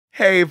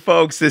Hey,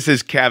 folks, this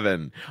is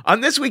Kevin.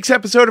 On this week's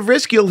episode of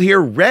Risk, you'll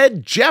hear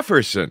Red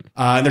Jefferson.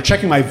 And they're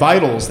checking my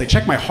vitals. They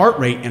check my heart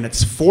rate, and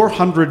it's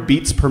 400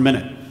 beats per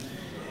minute.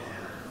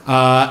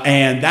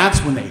 And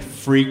that's when they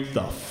freak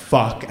the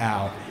fuck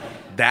out.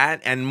 That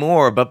and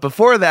more. But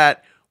before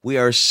that, we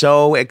are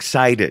so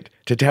excited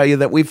to tell you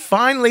that we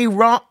finally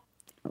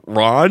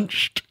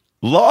launched.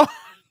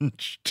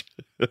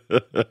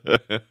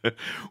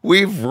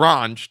 We've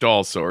raunched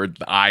also, or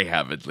I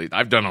have at least.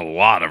 I've done a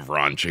lot of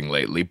raunching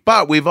lately,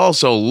 but we've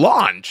also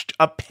launched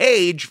a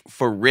page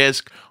for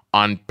Risk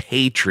on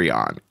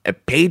Patreon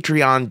at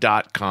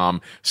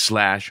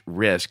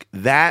patreon.com/risk.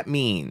 That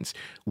means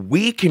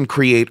we can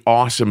create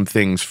awesome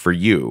things for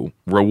you,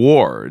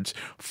 rewards,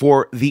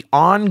 for the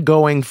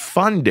ongoing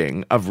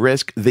funding of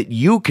Risk that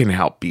you can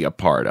help be a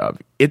part of.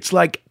 It's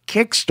like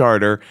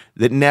Kickstarter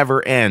that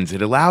never ends.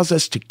 It allows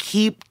us to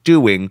keep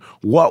doing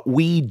what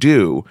we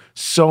do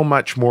so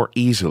much more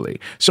easily.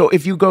 So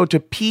if you go to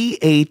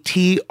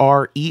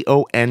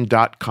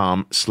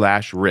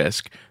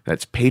patreon.com/risk,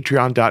 that's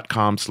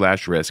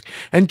patreon.com/risk,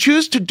 and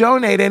choose to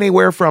donate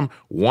anywhere from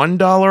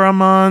 $1 a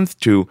month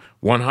to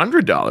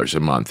 $100 a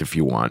month if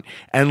you want,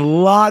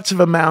 and lots of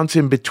amounts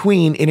in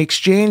between in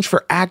exchange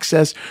for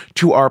access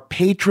to our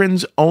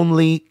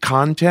patrons-only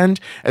content,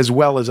 as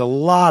well as a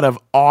lot of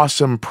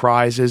awesome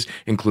prizes,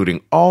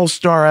 including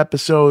all-star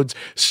episodes,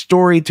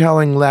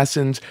 storytelling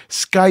lessons,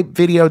 Skype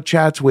video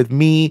chats with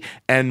me,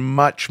 and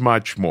much,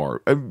 much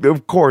more.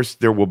 Of course,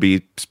 there will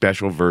be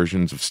special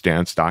versions of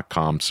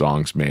Stance.com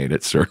songs made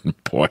at certain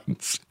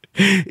points.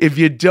 If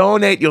you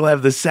donate, you'll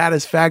have the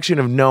satisfaction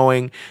of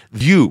knowing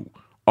you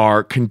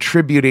are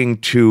contributing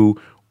to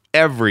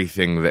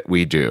everything that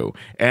we do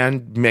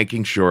and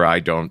making sure I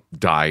don't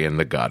die in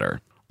the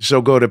gutter.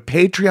 So go to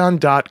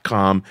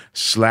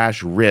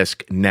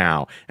patreon.com/risk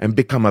now and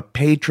become a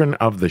patron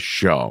of the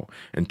show,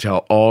 and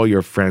tell all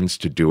your friends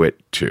to do it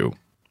too.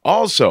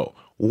 Also,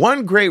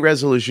 one great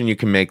resolution you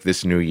can make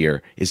this new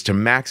year is to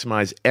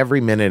maximize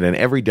every minute and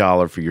every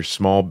dollar for your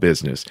small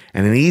business.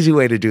 And an easy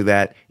way to do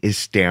that is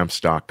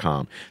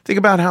Stamps.com. Think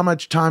about how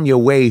much time you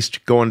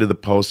waste going to the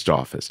post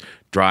office,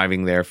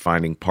 driving there,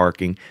 finding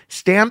parking.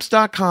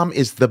 Stamps.com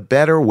is the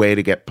better way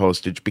to get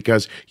postage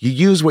because you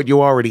use what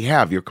you already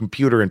have, your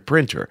computer and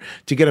printer,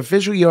 to get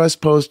official U.S.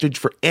 postage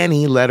for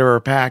any letter or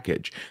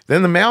package.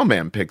 Then the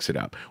mailman picks it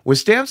up. With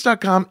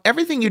Stamps.com,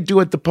 everything you do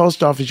at the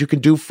post office you can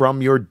do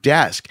from your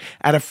desk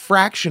at a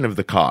fraction of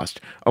the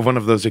cost of one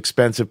of those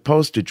expensive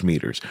postage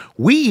meters.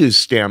 We use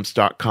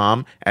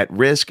Stamps.com at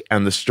Risk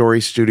and the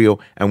Story Studio,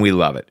 and we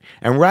love it.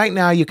 And right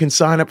now you can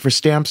sign up for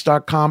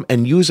Stamps.com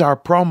and use our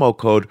promo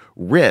code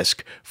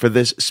RISK for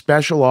this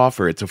special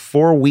offer. It's a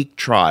 4-week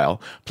trial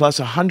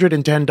plus a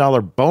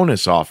 $110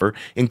 bonus offer,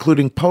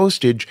 including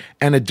postage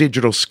and a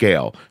digital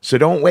scale. So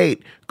don't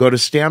wait. Go to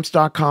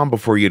Stamps.com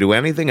before you do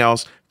anything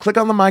else. Click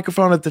on the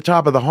microphone at the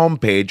top of the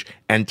homepage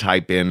and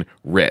type in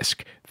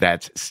RISK.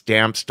 That's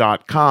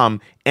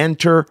Stamps.com.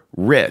 Enter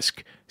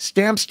RISK.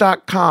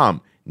 Stamps.com.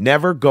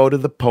 Never go to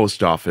the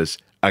post office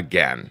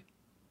again.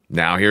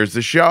 Now here's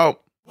the show.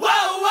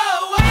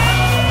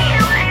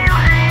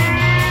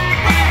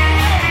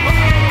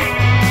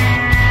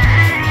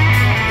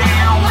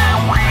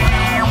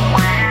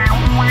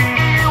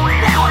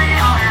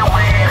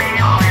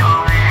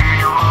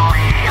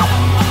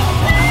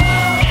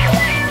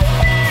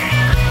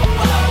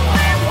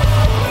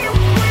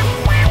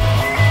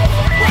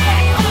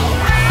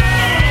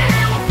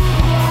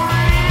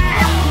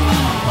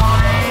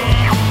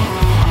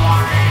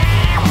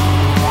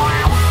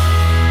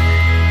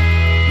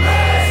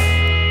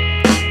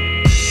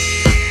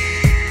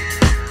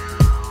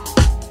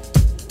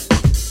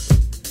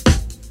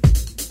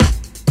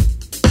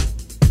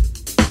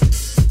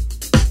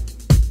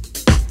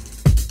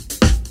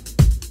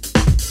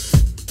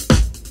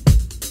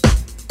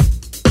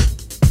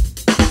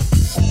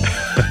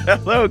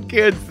 Hello,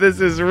 kids.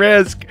 This is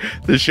Risk,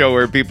 the show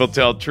where people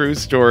tell true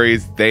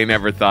stories they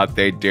never thought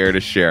they'd dare to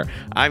share.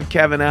 I'm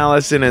Kevin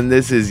Allison, and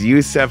this is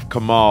Yusef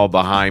Kamal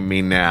behind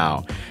me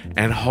now.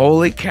 And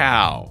holy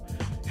cow,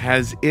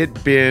 has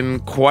it been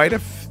quite a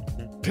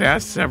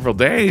past several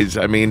days.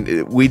 I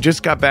mean, we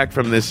just got back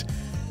from this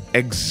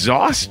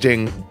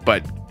exhausting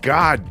but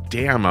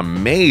goddamn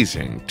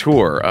amazing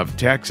tour of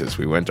Texas.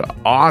 We went to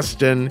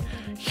Austin,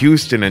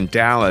 Houston, and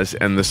Dallas,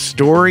 and the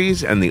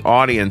stories and the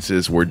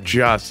audiences were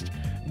just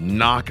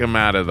knock them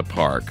out of the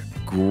park.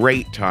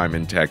 Great time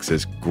in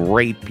Texas,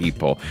 great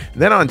people.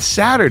 Then on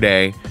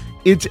Saturday,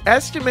 it's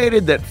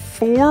estimated that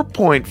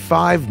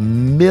 4.5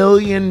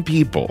 million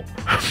people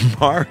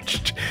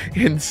marched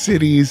in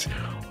cities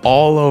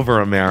all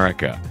over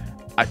America.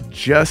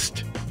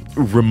 Just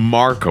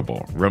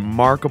remarkable.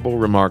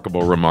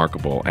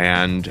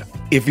 And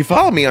if you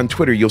follow me on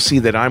Twitter, you'll see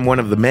that I'm one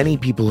of the many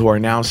people who are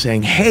now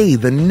saying, hey,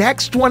 the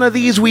next one of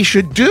these we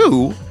should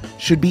do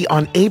should be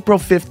on April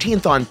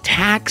 15th on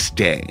Tax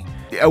Day.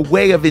 A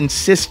way of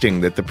insisting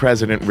that the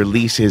president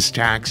release his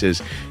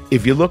taxes.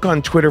 If you look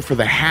on Twitter for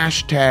the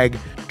hashtag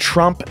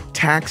Trump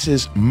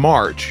Taxes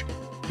March,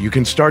 you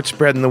can start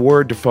spreading the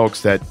word to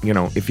folks that,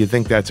 if you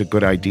think that's a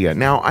good idea.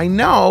 Now, I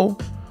know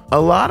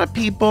a lot of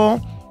people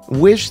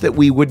wish that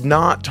we would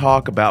not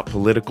talk about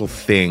political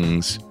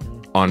things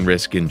on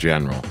Risk in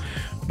general.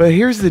 But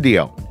here's the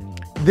deal.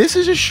 This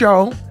is a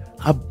show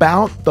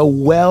about the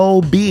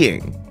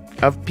well-being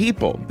of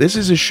people. This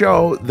is a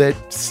show that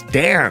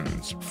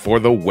stands for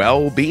the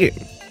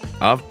well-being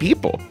of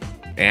people.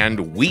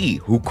 And we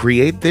who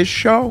create this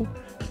show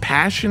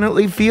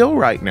passionately feel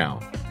right now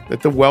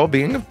that the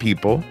well-being of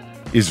people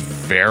is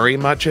very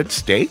much at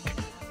stake,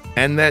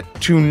 and that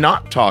to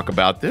not talk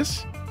about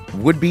this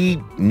would be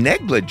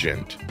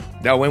negligent.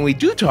 Now, when we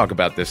do talk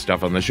about this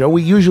stuff on the show,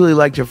 we usually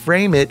like to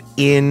frame it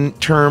in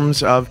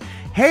terms of,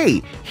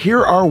 hey,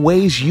 here are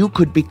ways you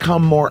could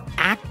become more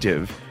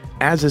active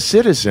as a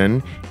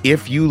citizen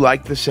if you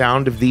like the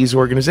sound of these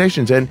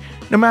organizations. And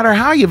no matter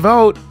how you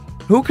vote,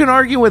 who can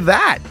argue with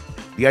that?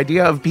 The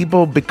idea of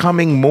people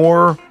becoming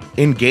more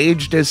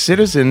engaged as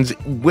citizens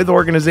with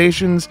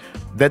organizations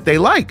that they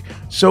like.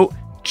 So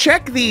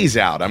check these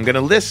out. I'm going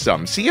to list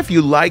some. See if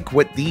you like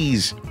what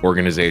these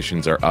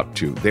organizations are up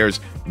to. There's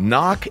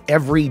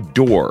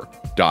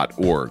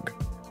knockeverydoor.org.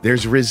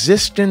 There's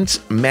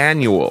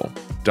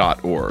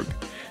resistancemanual.org.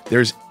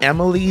 There's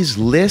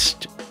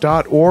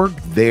emilyslist.org.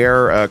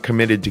 They're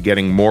committed to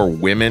getting more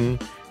women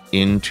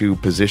into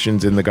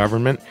positions in the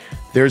government.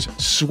 There's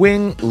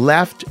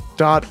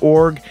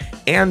swingleft.org.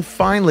 And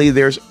finally,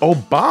 there's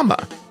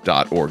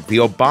Obama.org. The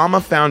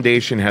Obama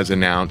Foundation has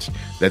announced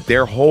that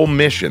their whole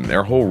mission,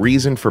 their whole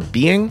reason for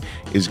being,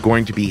 is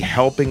going to be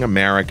helping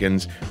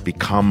Americans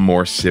become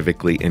more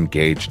civically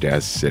engaged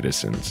as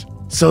citizens.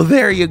 So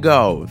there you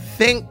go.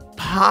 Think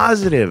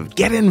positive,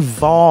 get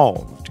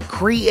involved,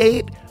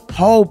 create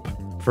hope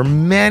for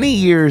many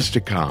years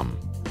to come.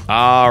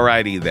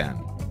 Alrighty then.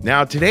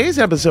 Now, today's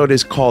episode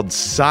is called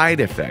Side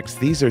Effects.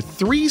 These are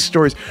 3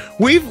 stories.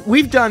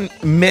 We've done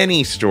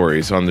many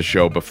stories on the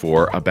show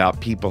before about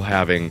people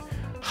having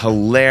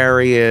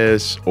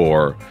hilarious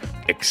or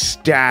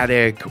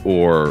ecstatic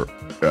or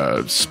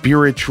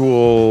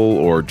spiritual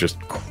or just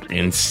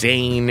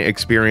insane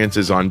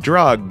experiences on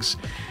drugs.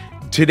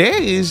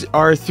 Today's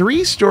are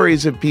 3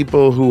 stories of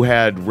people who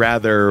had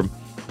rather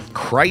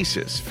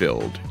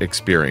crisis-filled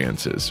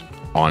experiences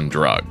on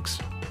drugs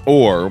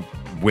or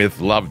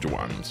with loved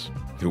ones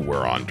who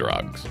were on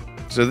drugs.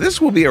 So this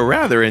will be a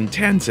rather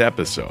intense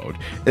episode.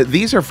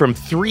 These are from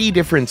 3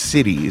 different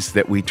cities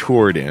that we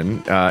toured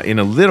in. In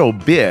a little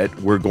bit,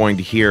 we're going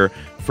to hear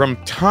from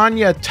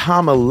Tanya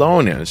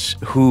Tamalonis,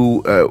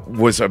 who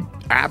was an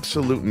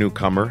absolute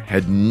newcomer,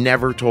 had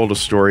never told a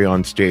story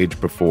on stage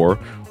before,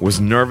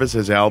 was nervous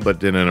as hell, but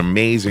did an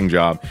amazing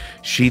job.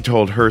 She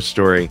told her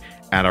story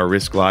at our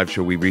Risk Live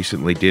show we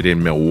recently did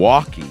in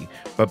Milwaukee.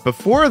 But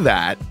before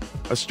that,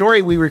 a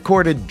story we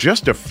recorded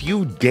just a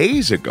few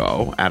days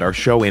ago at our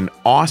show in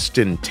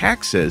Austin,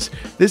 Texas.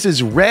 This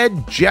is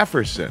Red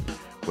Jefferson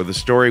with a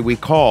story we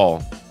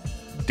call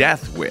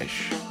Death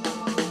Wish.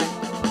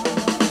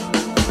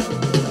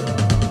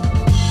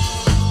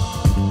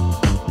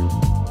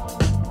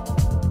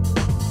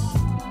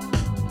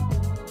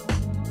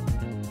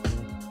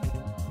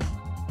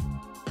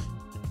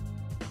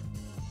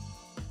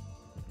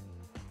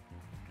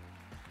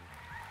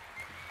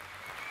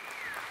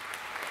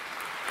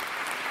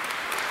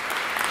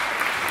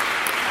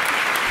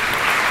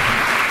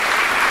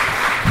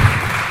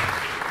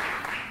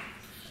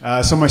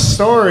 So my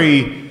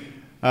story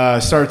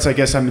starts, I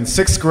guess I'm in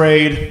 6th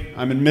grade.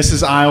 I'm in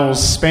Mrs.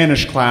 Isles'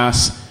 Spanish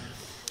class.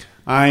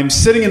 I'm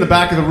sitting in the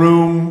back of the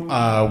room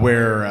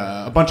where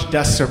a bunch of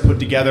desks are put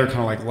together, kind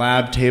of like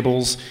lab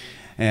tables,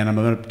 and I'm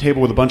at a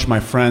table with a bunch of my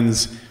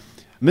friends.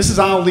 Mrs.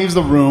 Isle leaves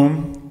the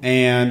room,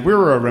 and we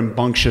were a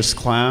rambunctious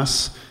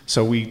class,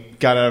 so we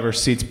got out of our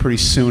seats pretty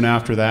soon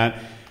after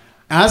that.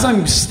 As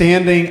I'm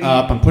standing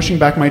up, I'm pushing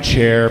back my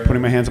chair,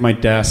 putting my hands on my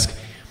desk.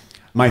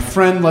 My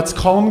friend, let's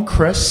call him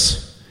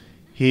Chris,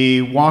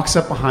 he walks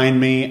up behind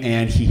me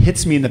and he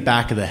hits me in the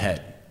back of the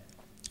head.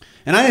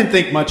 And I didn't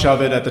think much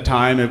of it at the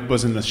time. It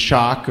wasn't a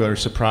shock or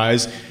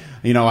surprise.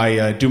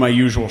 I do my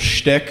usual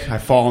shtick. I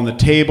fall on the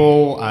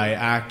table. I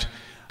act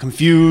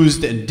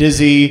confused and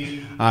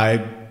dizzy.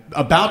 I'm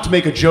about to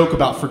make a joke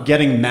about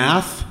forgetting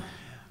math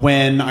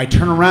when I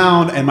turn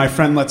around and my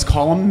friend, let's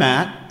call him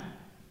Matt,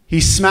 he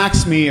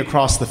smacks me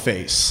across the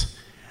face.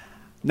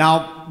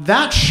 Now,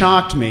 that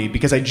shocked me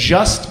because I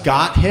just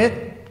got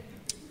hit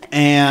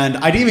and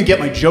I didn't even get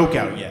my joke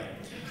out yet.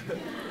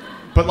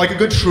 But like a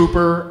good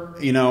trooper,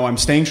 I'm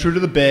staying true to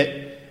the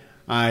bit.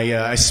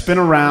 I spin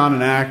around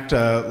and act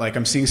like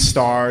I'm seeing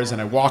stars,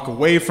 and I walk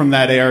away from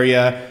that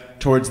area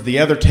towards the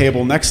other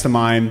table next to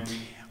mine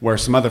where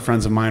some other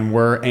friends of mine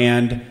were,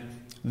 and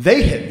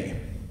they hit me.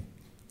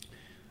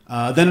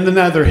 Then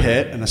another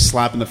hit and a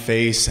slap in the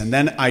face, and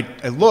then I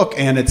look,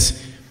 and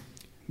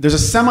there's a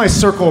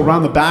semicircle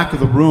around the back of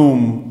the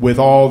room with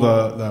all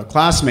the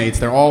classmates.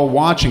 They're all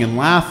watching and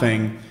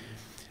laughing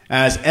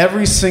as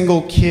every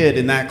single kid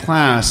in that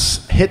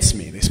class hits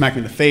me. They smack me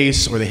in the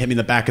face or they hit me in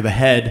the back of the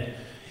head.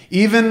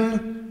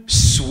 Even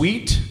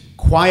sweet,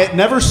 quiet,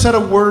 never said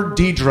a word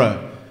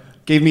Deidre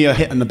gave me a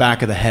hit in the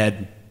back of the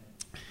head.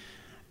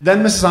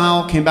 Then Mrs.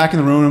 Isle came back in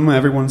the room.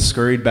 Everyone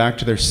scurried back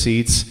to their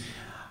seats.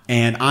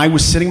 And I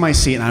was sitting in my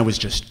seat, and I was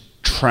just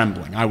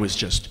trembling. I was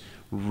just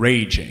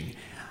raging.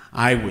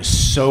 I was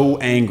so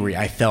angry.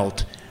 I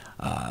felt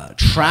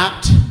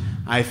trapped.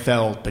 I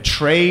felt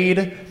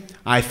betrayed.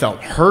 I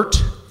felt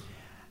hurt.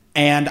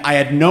 And I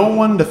had no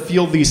one to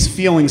feel these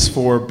feelings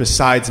for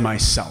besides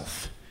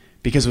myself,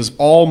 because it was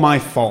all my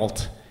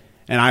fault,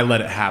 and I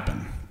let it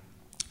happen.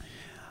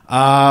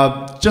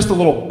 Just a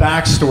little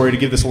backstory to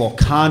give this a little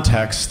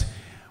context.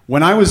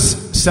 When I was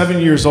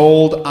 7 years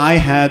old, I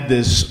had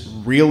this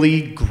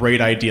really great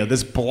idea,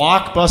 this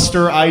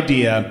blockbuster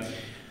idea.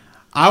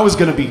 I was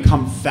going to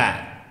become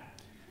fat.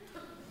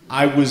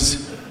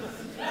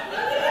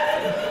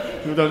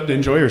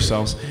 Enjoy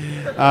yourselves.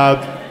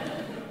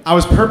 I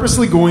was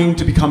purposely going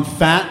to become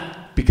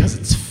fat because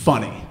it's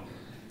funny,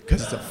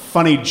 because it's a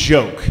funny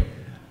joke.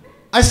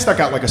 I stuck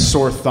out like a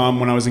sore thumb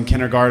when I was in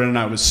kindergarten.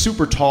 I was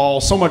super tall,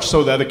 so much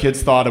so the other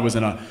kids thought I was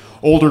in an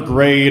older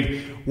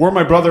grade, wore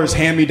my brother's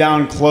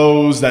hand-me-down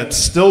clothes that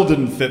still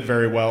didn't fit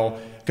very well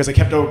because I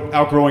kept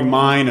outgrowing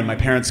mine and my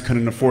parents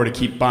couldn't afford to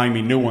keep buying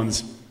me new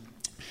ones.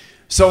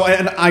 So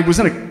I was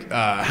in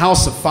a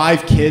house of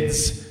 5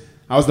 kids.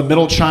 I was the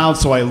middle child,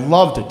 so I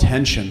loved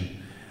attention.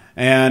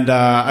 And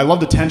I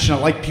loved attention. I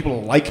liked people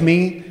to like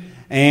me,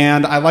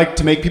 and I liked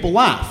to make people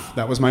laugh.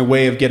 That was my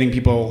way of getting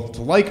people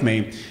to like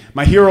me.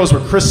 My heroes were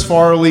Chris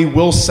Farley,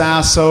 Will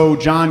Sasso,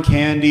 John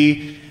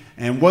Candy,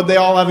 and what they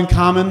all have in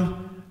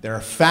common?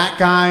 They're fat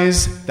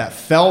guys that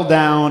fell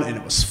down, and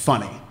it was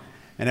funny.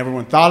 And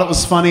everyone thought it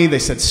was funny. They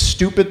said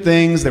stupid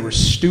things. They were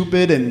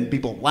stupid, and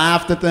people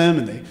laughed at them,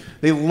 and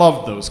they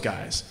loved those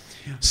guys.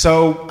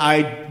 So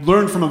I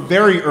learned from a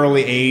very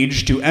early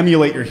age to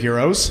emulate your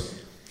heroes,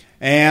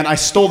 and I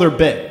stole their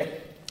bit.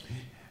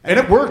 And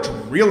it worked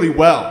really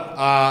well.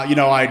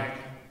 I'd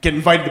get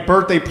invited to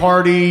birthday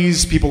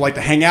parties. People liked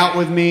to hang out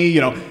with me.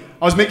 I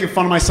was making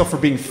fun of myself for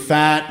being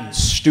fat and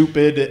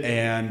stupid,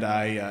 and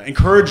I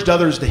encouraged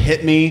others to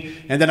hit me.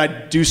 And then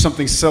I'd do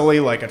something silly,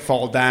 like I'd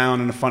fall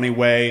down in a funny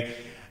way.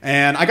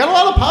 And I got a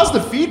lot of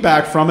positive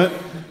feedback from it.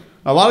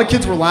 A lot of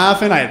kids were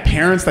laughing. I had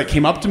parents that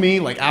came up to me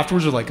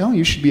afterwards were like, "Oh,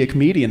 you should be a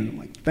comedian." I'm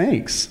like,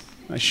 "Thanks.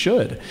 I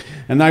should."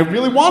 And I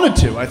really wanted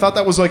to. I thought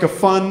that was like a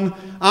fun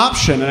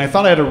option, and I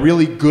thought I had a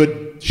really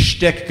good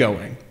shtick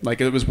going.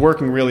 It was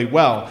working really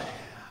well.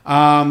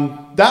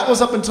 That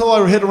was up until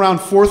I hit around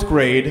 4th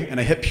grade, and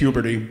I hit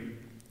puberty,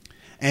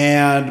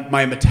 and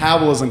my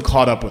metabolism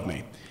caught up with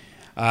me.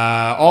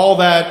 All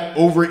that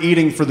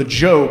overeating for the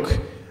joke,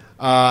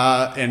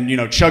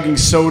 and chugging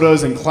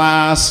sodas in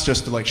class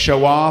just to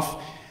show off,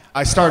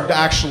 I started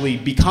actually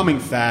becoming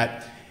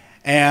fat,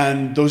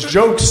 and those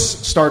jokes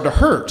started to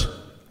hurt.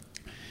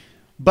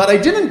 But I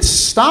didn't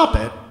stop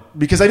it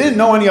because I didn't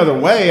know any other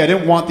way. I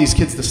didn't want these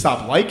kids to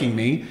stop liking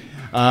me.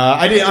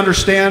 I didn't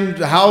understand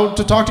how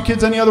to talk to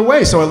kids any other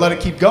way, so I let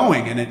it keep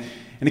going. And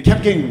it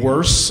kept getting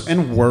worse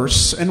and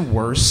worse and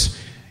worse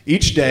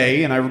each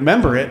day, and I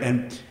remember it.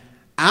 And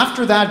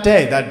after that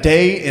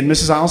day in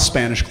Mrs. Isle's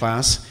Spanish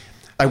class,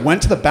 I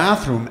went to the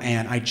bathroom,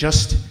 and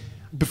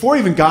before I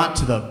even got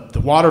to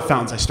the water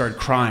fountains, I started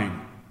crying.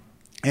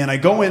 And I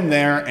go in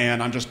there,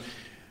 and I'm just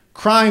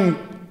crying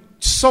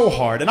so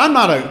hard. And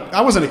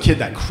I wasn't a kid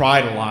that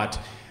cried a lot.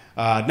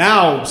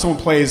 Now someone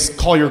plays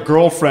Call Your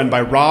Girlfriend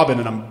by Robin,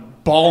 and I'm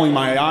bawling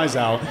my eyes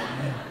out.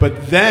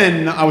 But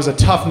then I was a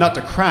tough nut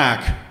to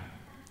crack.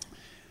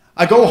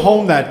 I go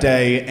home that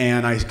day,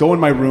 and I go in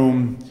my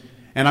room,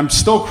 and I'm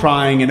still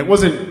crying, and it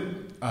wasn't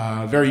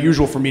very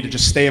usual for me to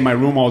just stay in my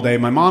room all day.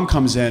 My mom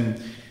comes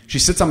in. She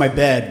sits on my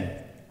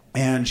bed,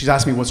 and she's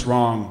asking me what's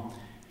wrong.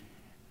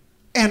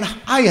 And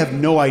I have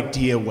no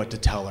idea what to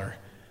tell her.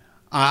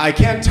 I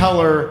can't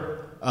tell her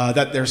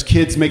that there's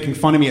kids making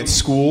fun of me at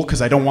school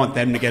because I don't want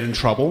them to get in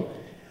trouble.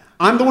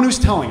 I'm the one who's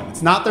telling them.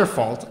 It's not their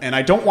fault, and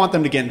I don't want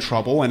them to get in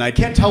trouble. And I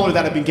can't tell her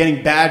that I've been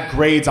getting bad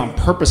grades on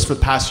purpose for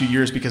the past few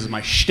years because of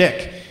my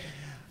shtick.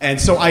 And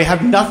so I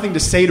have nothing to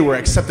say to her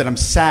except that I'm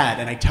sad,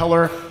 and I tell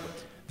her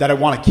that I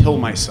want to kill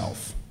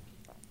myself.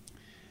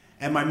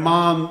 And my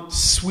mom,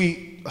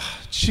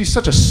 she's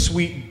such a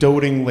sweet,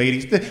 doting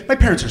lady. My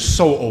parents are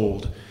so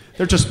old.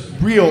 They're just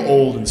real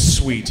old and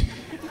sweet.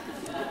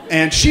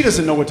 And she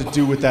doesn't know what to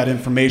do with that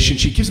information.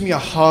 She gives me a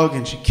hug,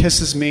 and she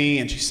kisses me,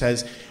 and she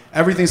says,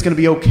 "Everything's going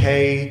to be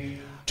okay.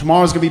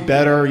 Tomorrow's going to be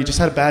better. You just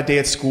had a bad day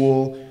at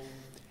school."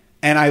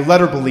 And I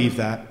let her believe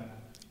that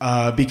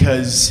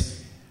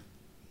because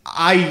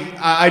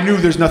I knew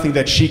there's nothing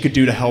that she could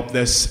do to help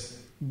this.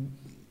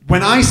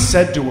 When I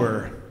said to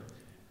her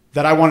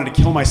that I wanted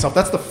to kill myself,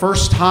 that's the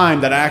first time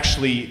that I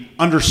actually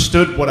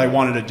understood what I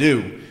wanted to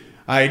do.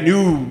 I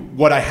knew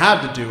what I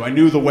had to do. I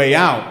knew the way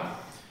out.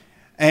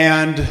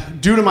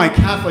 And due to my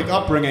Catholic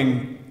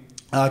upbringing,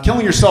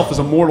 killing yourself is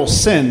a mortal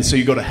sin, so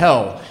you go to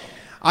hell.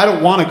 I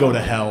don't want to go to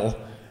hell,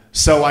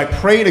 so I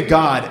pray to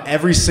God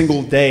every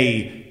single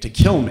day to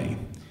kill me.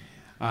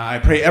 I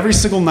pray every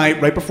single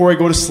night right before I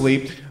go to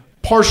sleep,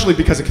 partially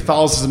because of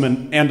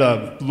Catholicism and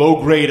a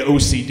low-grade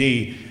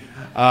OCD.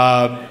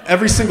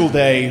 Every single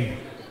day,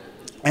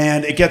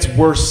 And it gets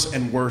worse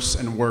and worse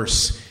and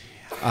worse.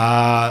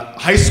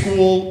 High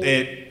school,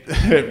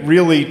 it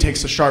really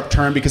takes a sharp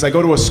turn because I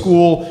go to a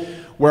school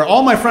where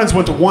all my friends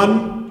went to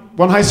one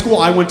high school,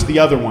 I went to the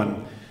other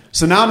one.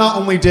 So now not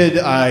only did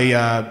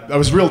I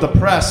was real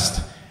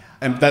depressed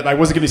and that I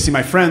wasn't going to see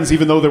my friends,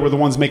 even though they were the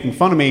ones making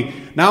fun of me,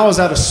 now I was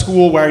at a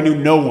school where I knew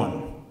no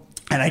one,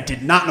 and I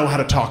did not know how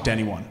to talk to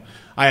anyone.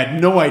 I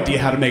had no idea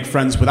how to make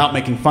friends without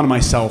making fun of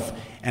myself,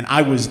 and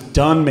I was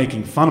done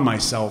making fun of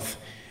myself,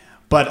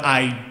 but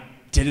I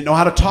didn't know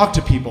how to talk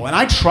to people, and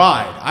I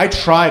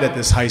tried at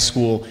this high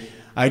school.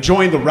 I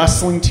joined the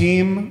wrestling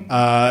team in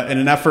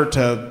an effort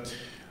to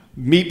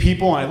meet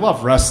people, and I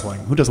love wrestling.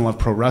 Who doesn't love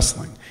pro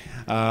wrestling?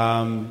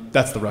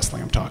 That's the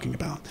wrestling I'm talking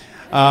about.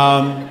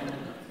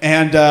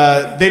 And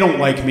they don't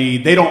like me.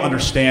 They don't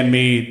understand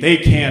me. They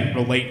can't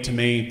relate to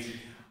me.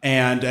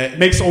 And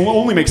it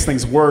only makes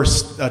things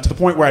worse to the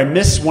point where I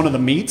miss one of the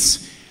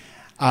meets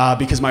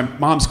because my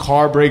mom's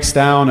car breaks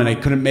down and I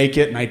couldn't make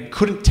it. And I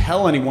couldn't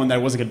tell anyone that I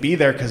wasn't going to be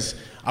there because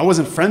I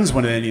wasn't friends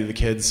with any of the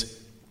kids.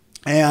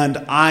 And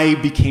I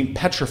became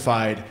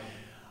petrified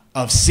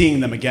of seeing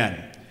them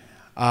again.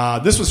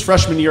 This was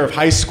freshman year of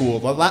high school.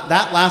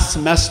 That last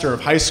semester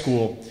of high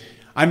school,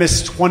 I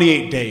missed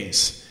 28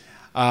 days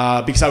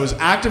because I was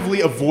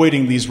actively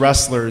avoiding these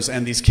wrestlers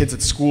and these kids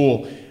at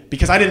school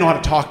because I didn't know how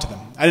to talk to them.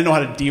 I didn't know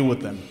how to deal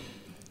with them.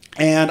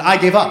 And I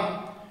gave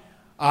up.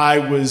 I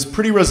was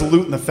pretty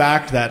resolute in the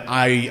fact that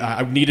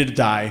I needed to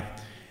die,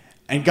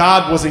 and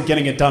God wasn't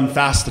getting it done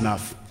fast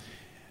enough.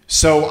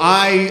 So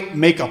I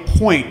make a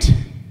point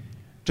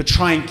to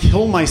try and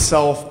kill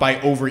myself by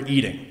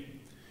overeating.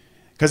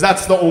 Because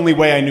that's the only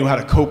way I knew how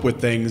to cope with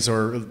things,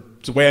 or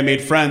the way I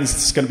made friends.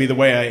 It's going to be the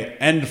way I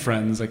end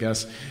friends, I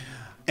guess.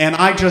 And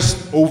I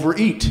just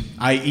overeat.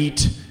 I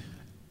eat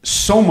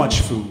so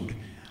much food.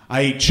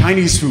 I eat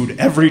Chinese food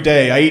every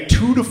day. I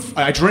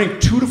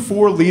drink 2 to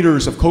 4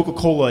 liters of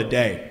Coca-Cola a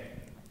day.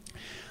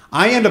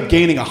 I end up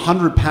gaining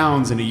 100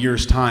 pounds in a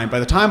year's time.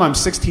 By the time I'm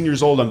 16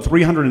 years old, I'm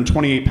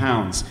 328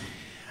 pounds.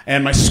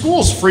 And my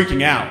school's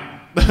freaking out.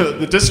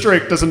 The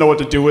district doesn't know what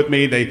to do with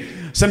me. They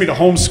send me to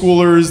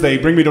homeschoolers. They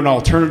bring me to an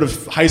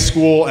alternative high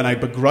school, and I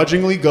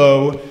begrudgingly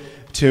go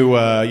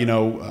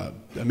to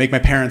make my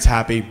parents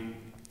happy.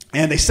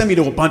 And they send me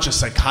to a bunch of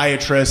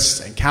psychiatrists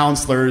and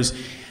counselors.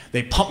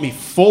 They pump me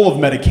full of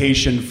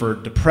medication for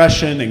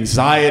depression,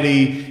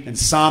 anxiety,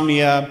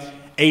 insomnia,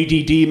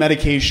 ADD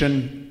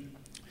medication.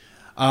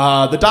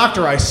 The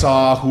doctor I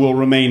saw, who will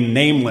remain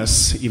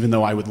nameless, even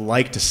though I would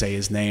like to say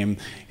his name,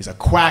 he's a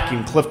quack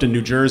in Clifton,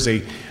 New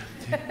Jersey.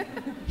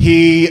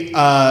 He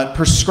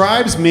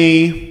prescribes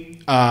me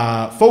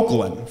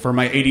Focalin for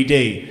my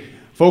ADD.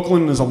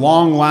 Focalin is a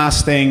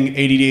long-lasting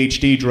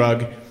ADHD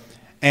drug,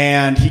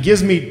 and he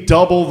gives me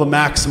double the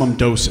maximum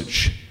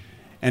dosage.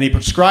 And he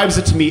prescribes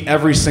it to me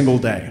every single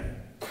day.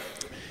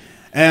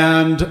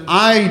 And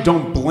I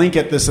don't blink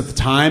at this at the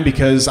time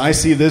because I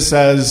see this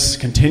as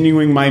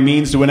continuing my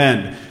means to an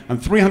end. I'm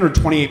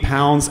 328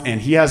 pounds, and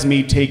he has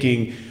me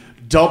taking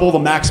double the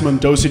maximum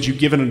dosage you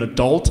give an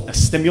adult, a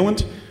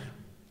stimulant.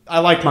 I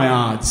like my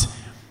odds.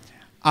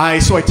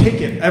 So I take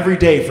it every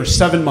day for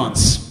 7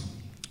 months.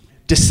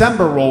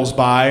 December rolls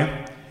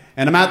by,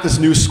 and I'm at this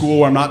new school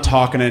where I'm not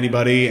talking to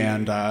anybody,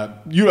 and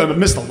I've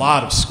missed a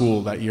lot of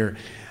school that year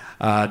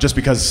just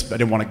because I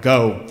didn't want to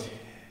go.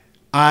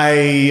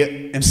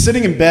 I am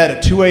sitting in bed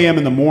at 2 a.m.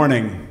 in the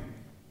morning,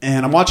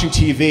 and I'm watching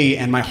TV,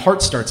 and my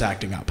heart starts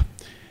acting up.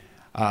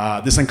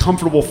 This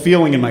uncomfortable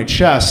feeling in my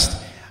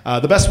chest.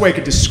 The best way I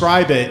could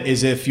describe it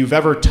is if you've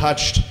ever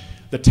touched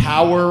the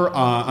tower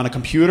on a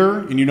computer,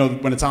 and you know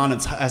when it's on,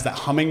 it has that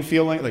humming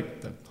feeling,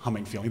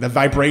 that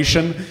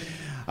vibration.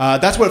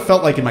 That's what it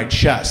felt like in my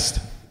chest.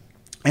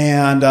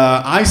 And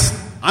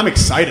I'm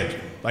excited.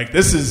 Like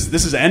this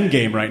is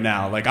endgame right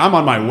now. Like I'm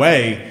on my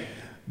way.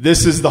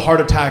 This is the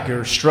heart attack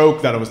or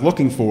stroke that I was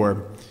looking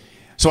for.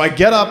 So I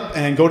get up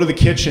and go to the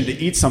kitchen to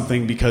eat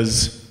something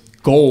because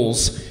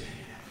goals.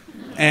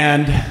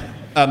 And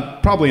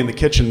probably in the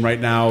kitchen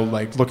right now,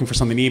 like looking for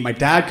something to eat. My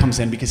dad comes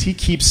in because he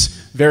keeps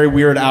very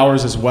weird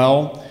hours as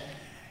well.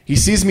 He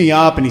sees me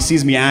up and he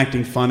sees me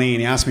acting funny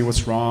and he asks me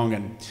what's wrong.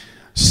 And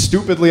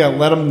stupidly, I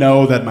let him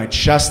know that my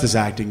chest is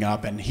acting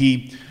up. And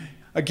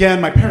again,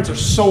 my parents are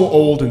so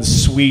old and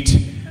sweet.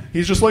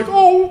 He's just like,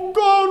 oh,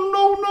 God,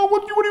 no,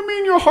 what do you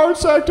mean your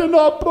heart's acting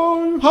up?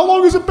 How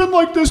long has it been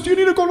like this? Do you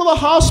need to go to the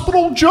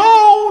hospital,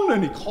 Joan?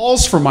 And he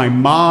calls for my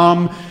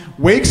mom,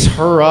 wakes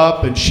her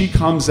up, and she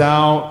comes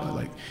out,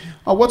 like,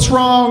 oh, what's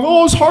wrong?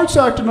 Oh, his heart's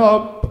acting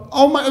up.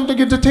 Oh, they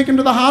get to take him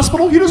to the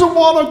hospital? He doesn't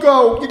want to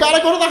go. You got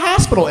to go to the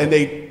hospital. And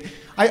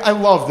I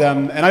love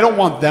them, and I don't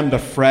want them to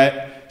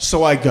fret,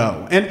 so I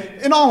go. And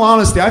in all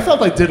honesty, I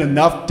felt I did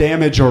enough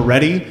damage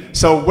already,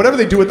 so whatever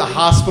they do at the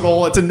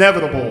hospital, it's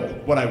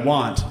inevitable what I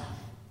want.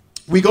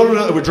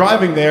 We're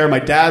driving there. My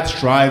dad's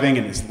driving,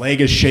 and his leg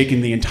is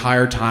shaking the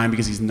entire time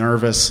because he's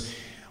nervous.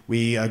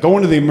 We go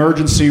into the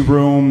emergency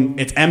room.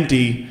 It's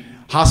empty.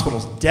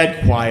 Hospital's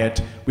dead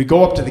quiet. We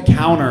go up to the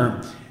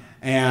counter,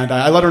 And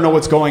I let her know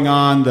what's going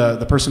on,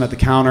 the person at the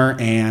counter,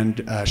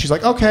 and she's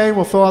like, okay,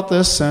 we'll fill out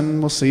this, and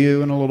we'll see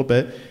you in a little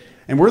bit.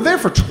 And we're there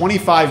for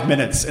 25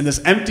 minutes in this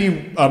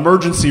empty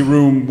emergency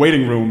room,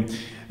 waiting room.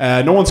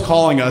 No one's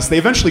calling us. They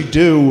eventually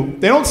do.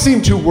 They don't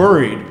seem too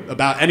worried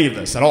about any of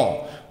this at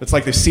all. It's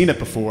like they've seen it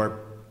before.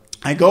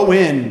 I go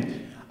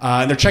in,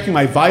 and they're checking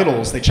my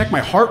vitals. They check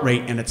my heart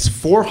rate, and it's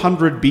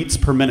 400 beats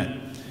per minute.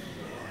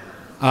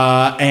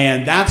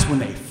 And that's when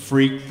they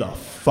freak the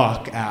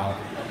fuck out.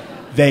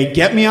 They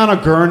get me on a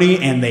gurney,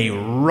 and they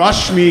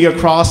rush me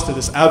across to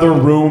this other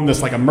room,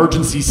 this like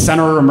emergency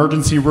center,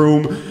 emergency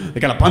room. They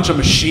got a bunch of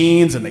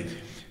machines, and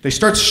they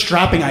start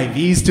strapping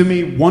IVs to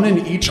me, one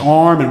in each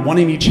arm and one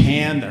in each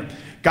hand. They've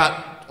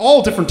got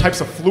all different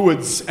types of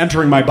fluids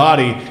entering my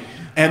body.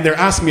 And they're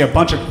asking me a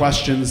bunch of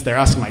questions. They're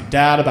asking my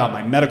dad about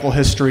my medical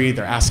history.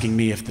 They're asking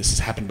me if this has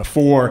happened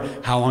before.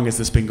 How long has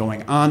this been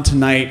going on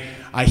tonight?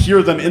 I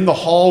hear them in the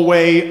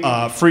hallway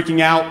freaking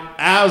out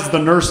as the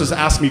nurses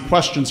ask me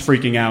questions,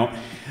 freaking out.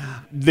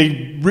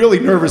 They're really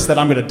nervous that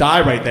I'm going to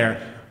die right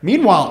there.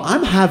 Meanwhile,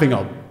 I'm having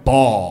a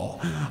ball.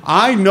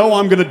 I know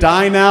I'm going to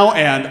die now,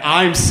 and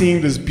I'm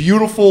seeing this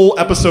beautiful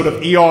episode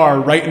of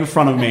ER right in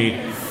front of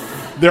me.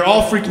 They're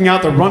all freaking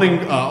out. They're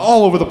running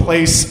all over the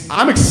place.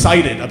 I'm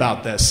excited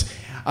about this.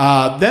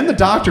 Then the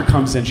doctor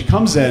comes in. She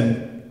comes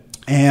in,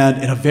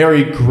 and in a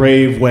very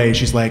grave way,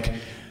 she's like,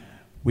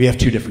 we have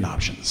two different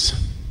options.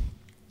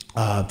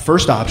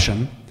 First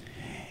option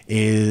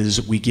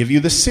is we give you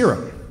the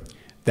serum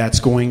that's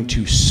going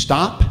to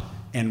stop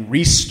and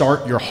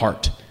restart your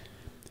heart.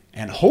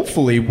 And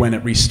hopefully when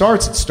it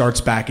restarts, it starts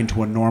back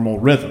into a normal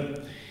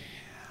rhythm.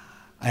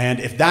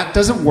 And if that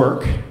doesn't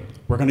work,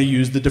 we're going to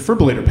use the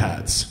defibrillator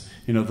pads,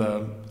 you know,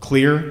 the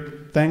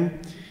clear thing.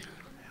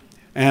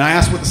 And I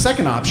asked what the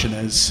second option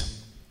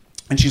is,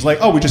 and she's like,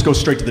 oh, we just go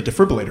straight to the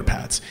defibrillator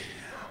pads.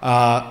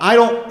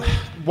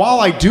 While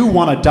I do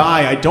want to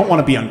die, I don't want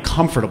to be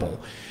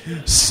uncomfortable.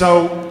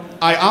 So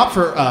I opt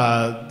for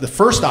the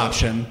first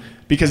option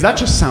because that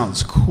just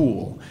sounds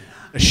cool.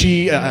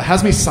 She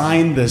has me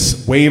sign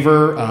this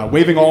waiver,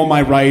 waiving all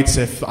my rights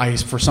if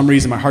for some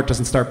reason my heart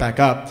doesn't start back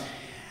up.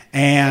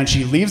 And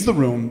she leaves the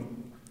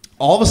room.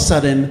 All of a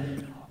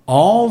sudden,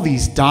 all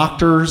these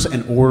doctors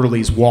and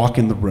orderlies walk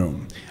in the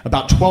room.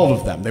 About 12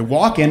 of them. They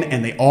walk in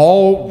and they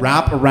all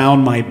wrap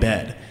around my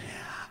bed.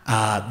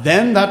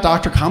 Then that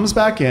doctor comes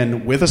back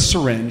in with a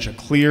syringe, a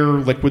clear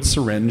liquid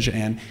syringe,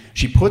 and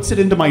she puts it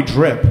into my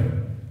drip,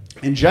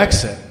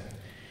 injects it,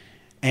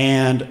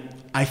 and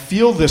I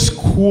feel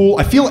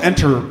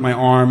enter my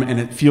arm, and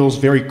it feels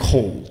very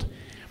cold.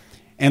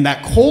 And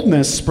that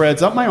coldness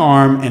spreads up my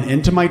arm and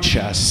into my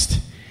chest,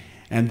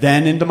 and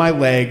then into my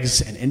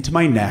legs and into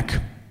my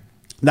neck.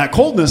 That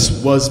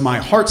coldness was my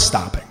heart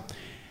stopping.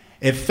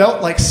 It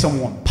felt like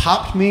someone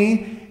popped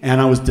me and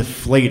I was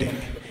deflating.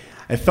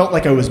 It felt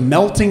like I was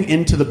melting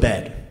into the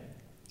bed.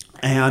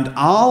 And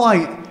all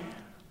I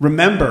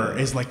remember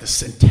is like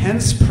this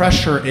intense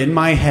pressure in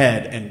my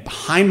head and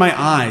behind my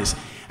eyes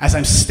as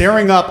I'm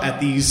staring up at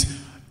these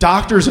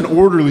doctors and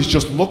orderlies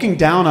just looking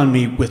down on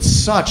me with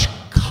such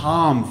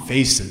calm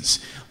faces,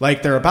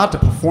 like they're about to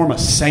perform a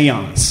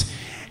seance.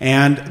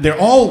 And they're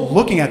all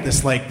looking at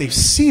this like they've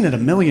seen it a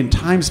million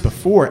times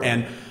before.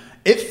 And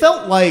it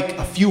felt like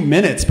a few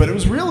minutes, but it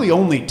was really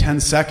only 10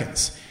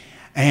 seconds.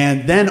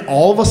 And then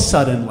all of a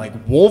sudden, like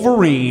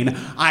Wolverine,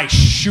 I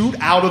shoot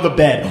out of the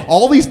bed.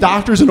 All these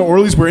doctors and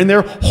orderlies were in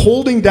there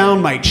holding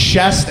down my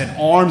chest and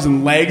arms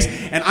and legs,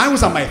 and I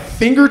was on my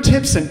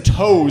fingertips and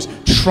toes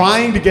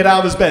trying to get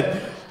out of this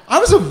bed. I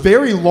was a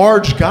very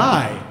large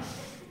guy.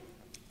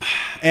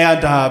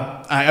 And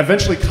I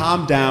eventually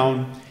calmed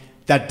down.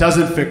 That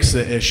doesn't fix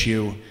the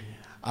issue.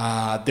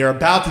 They're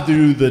about to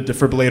do the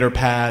defibrillator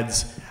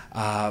pads,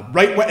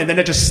 and then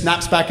it just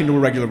snaps back into a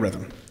regular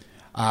rhythm.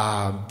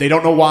 They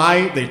don't know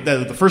why.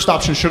 The first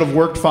option should have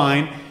worked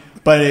fine,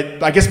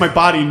 but I guess my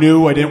body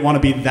knew I didn't want to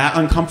be that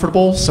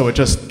uncomfortable, so it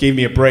just gave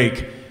me a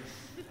break.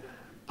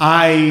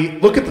 I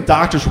look at the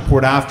doctor's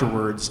report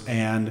afterwards,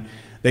 and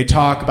they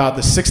talk about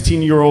the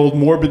 16-year-old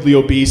morbidly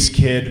obese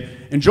kid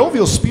in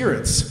jovial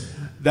spirits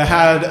that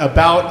had a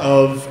bout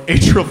of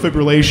atrial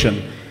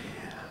fibrillation,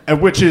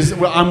 which is,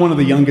 well, I'm one of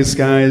the youngest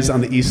guys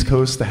on the East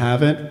Coast to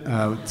have it.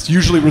 It's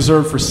usually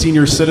reserved for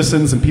senior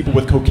citizens and people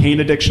with cocaine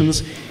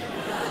addictions.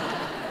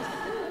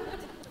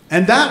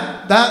 And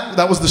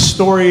that was the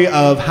story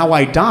of how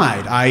I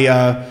died.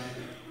 I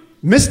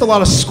missed a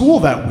lot of school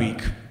that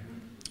week.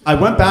 I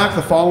went back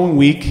the following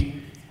week,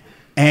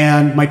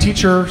 and my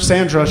teacher,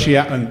 Sandra,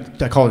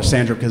 I call her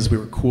Sandra because we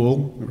were cool.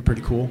 We were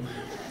pretty cool.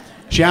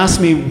 She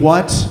asked me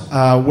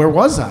where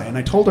was I? And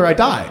I told her I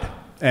died,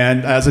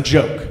 and as a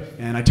joke.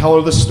 And I tell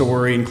her the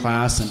story in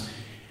class, and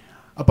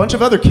a bunch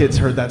of other kids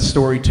heard that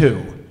story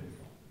too.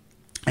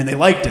 And they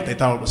liked it. They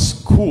thought it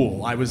was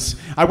cool. I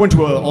went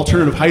to an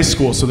alternative high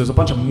school, so there's a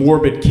bunch of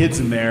morbid kids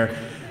in there,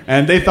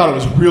 and they thought it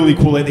was really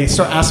cool. They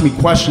start asking me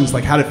questions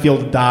like how did it feel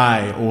to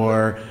die,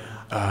 or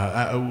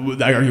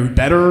are you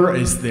better? Are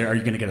you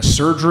going to get a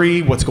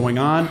surgery? What's going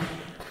on?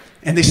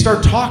 And they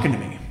start talking to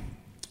me.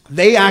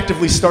 They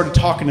actively started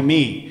talking to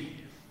me.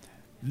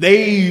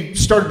 they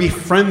started to be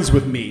friends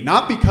with me,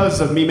 not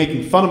because of me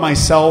making fun of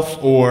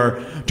myself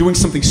or doing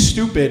something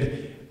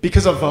stupid,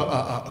 because of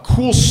a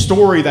cool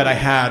story that I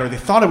had, or they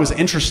thought it was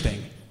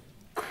interesting.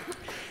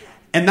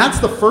 And that's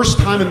the first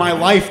time in my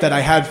life that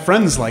I had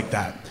friends like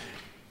that.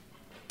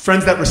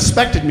 Friends that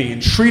respected me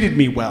and treated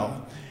me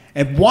well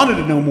and wanted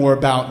to know more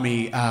about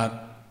me.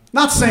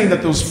 Not saying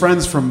that those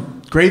friends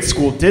from grade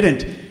school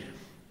didn't.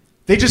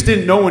 They just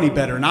didn't know any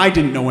better, and I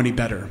didn't know any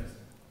better.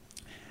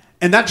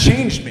 And that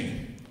changed me.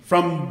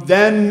 From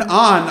then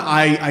on,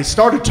 I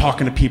started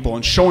talking to people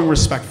and showing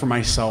respect for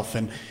myself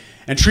and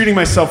treating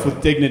myself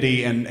with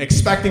dignity and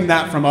expecting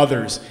that from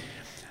others.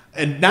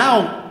 And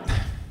now,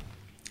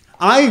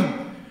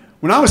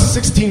 when I was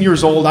 16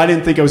 years old, I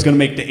didn't think I was going to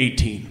make it to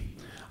 18.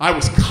 I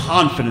was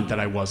confident that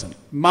I wasn't.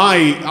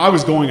 I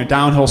was going a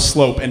downhill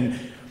slope. And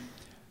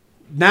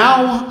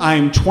now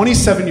I'm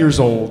 27 years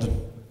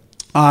old.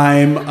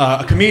 I'm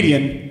a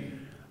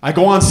comedian. I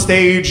go on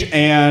stage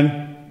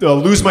and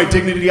lose my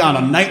dignity on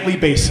a nightly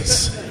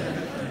basis.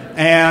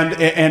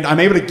 And I'm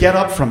able to get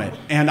up from it.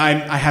 And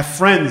I have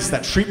friends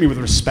that treat me with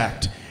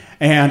respect.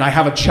 And I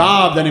have a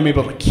job that I'm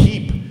able to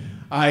keep.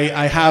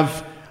 I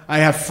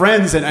have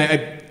friends,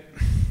 and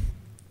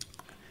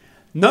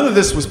none of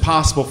this was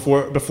possible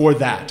before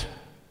that.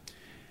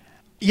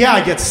 Yeah,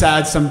 I get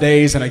sad some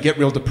days, and I get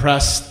real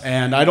depressed,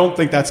 and I don't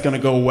think that's going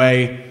to go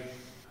away.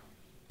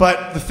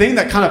 But the thing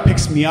that kind of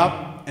picks me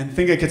up and the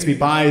thing that gets me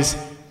by is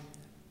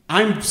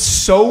I'm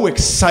so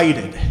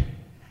excited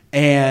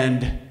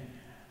and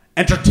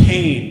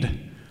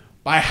entertained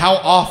by how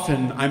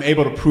often I'm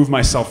able to prove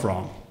myself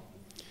wrong.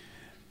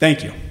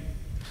 Thank you.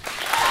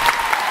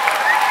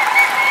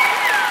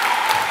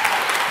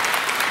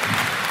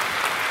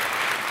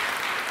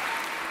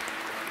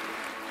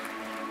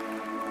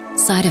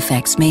 Side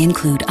effects may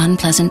include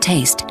unpleasant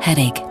taste,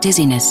 headache,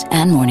 dizziness,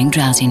 and morning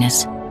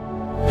drowsiness.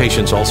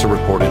 Patients also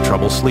reported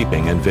trouble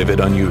sleeping and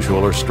vivid, unusual,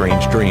 or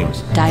strange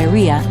dreams.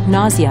 Diarrhea,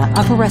 nausea,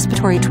 upper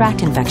respiratory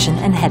tract infection,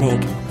 and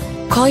headache.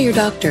 Call your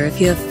doctor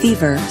if you have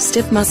fever,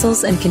 stiff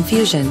muscles, and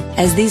confusion,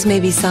 as these may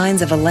be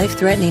signs of a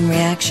life-threatening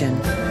reaction.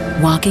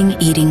 Walking,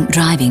 eating,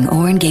 driving,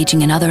 or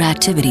engaging in other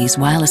activities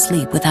while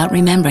asleep without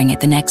remembering it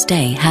the next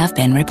day have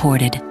been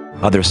reported.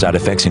 Other side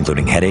effects,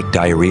 including headache,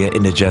 diarrhea,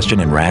 indigestion,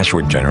 and rash,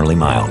 were generally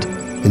mild.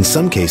 In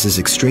some cases,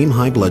 extreme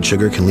high blood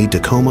sugar can lead to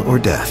coma or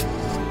death.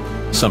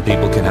 Some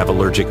people can have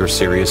allergic or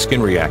serious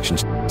skin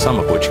reactions, some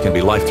of which can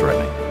be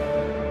life-threatening.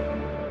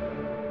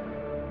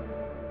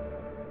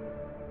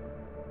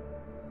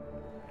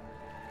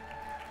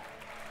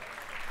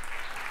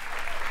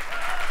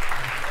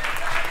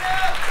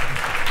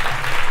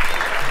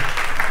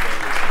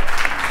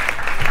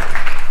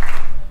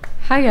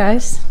 Hi,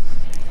 guys.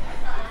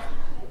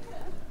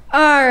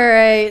 All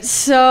right,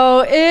 so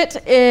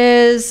it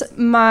is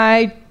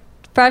my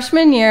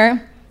freshman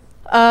year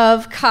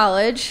of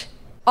college.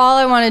 All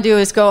I want to do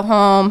is go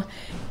home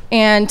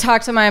and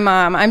talk to my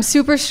mom. I'm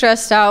super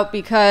stressed out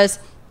because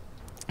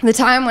the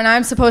time when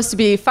I'm supposed to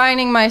be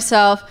finding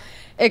myself,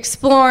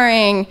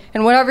 exploring,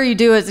 and whatever you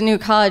do as a new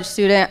college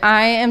student,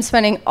 I am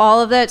spending all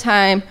of that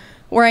time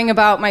worrying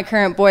about my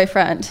current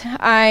boyfriend.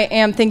 I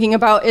am thinking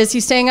about, is he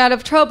staying out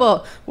of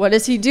trouble? What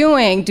is he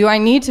doing? Do I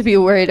need to be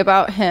worried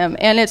about him?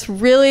 And it's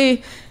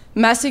really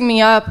messing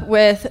me up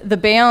with the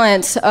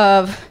balance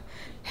of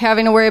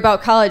having to worry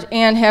about college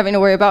and having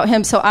to worry about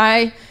him. So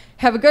I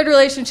have a good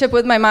relationship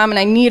with my mom, and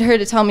I need her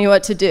to tell me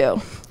what to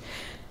do.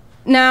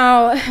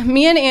 Now,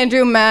 me and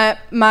Andrew met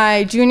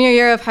my junior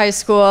year of high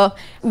school.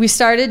 We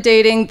started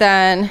dating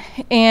then,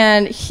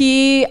 and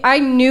I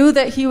knew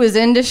that he was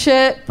into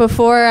shit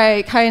before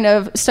I kind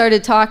of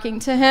started talking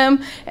to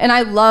him, and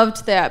I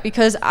loved that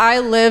because I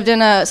lived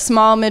in a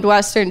small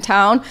Midwestern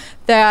town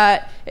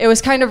that it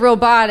was kind of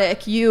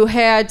robotic. You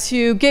had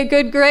to get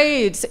good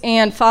grades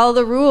and follow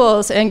the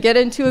rules and get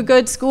into a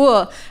good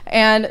school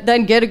and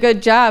then get a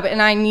good job,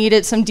 and I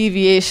needed some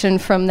deviation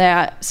from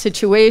that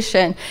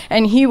situation,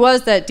 and he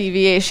was that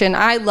deviation.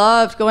 I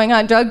loved going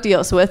on drug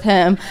deals with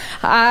him.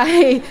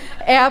 I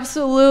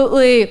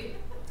absolutely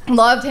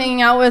loved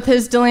hanging out with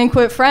his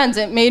delinquent friends.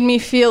 It made me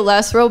feel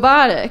less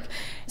robotic.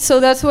 So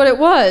that's what it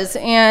was,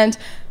 and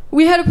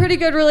we had a pretty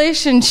good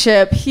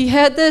relationship. He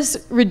had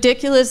this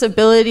ridiculous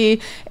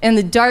ability in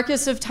the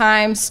darkest of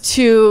times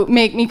to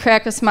make me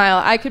crack a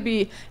smile. I could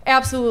be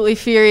absolutely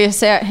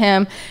furious at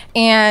him,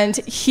 and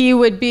he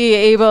would be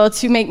able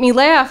to make me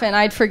laugh, and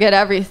I'd forget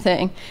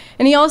everything.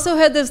 And he also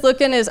had this look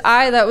in his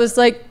eye that was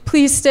like,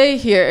 please stay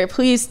here,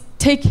 please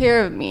take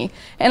care of me.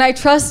 And I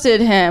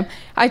trusted him.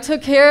 I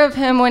took care of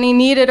him when he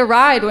needed a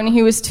ride, when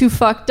he was too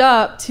fucked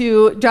up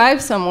to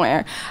drive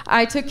somewhere.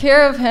 I took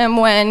care of him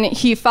when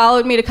he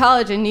followed me to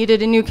college and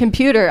needed a new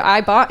computer.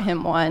 I bought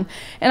him one.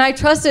 And I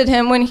trusted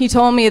him when he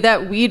told me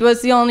that weed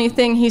was the only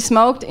thing he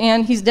smoked,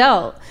 and he's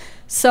dealt.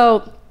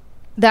 So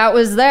that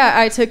was that.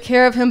 I took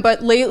care of him,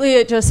 but lately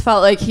it just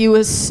felt like he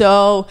was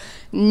so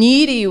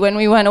needy when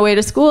we went away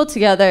to school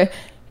together.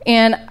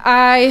 And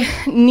I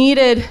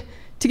needed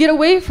to get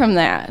away from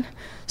that.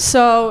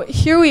 So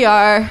here we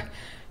are,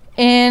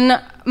 in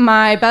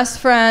my best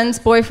friend's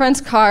boyfriend's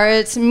car.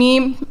 It's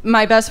me,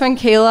 my best friend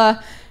Kayla,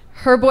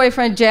 her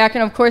boyfriend Jack,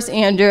 and of course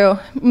Andrew.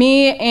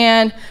 Me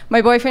and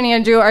my boyfriend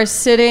Andrew are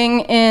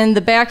sitting in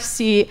the back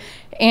seat,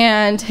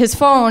 and his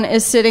phone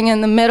is sitting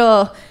in the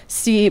middle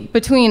seat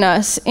between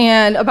us.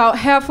 And about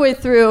halfway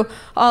through,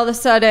 all of a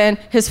sudden,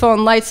 his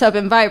phone lights up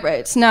and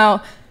vibrates.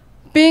 Now,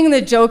 being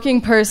the joking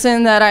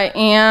person that I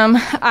am,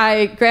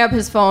 I grab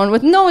his phone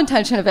with no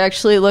intention of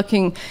actually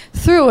looking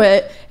through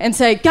it and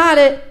say, "Got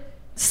it."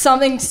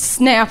 Something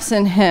snaps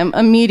in him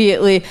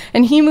immediately,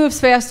 and he moves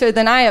faster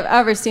than I have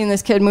ever seen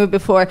this kid move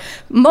before,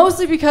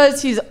 mostly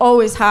because he's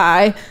always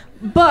high,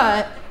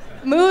 but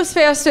moves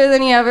faster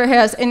than he ever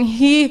has, and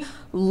he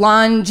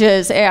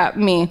lunges at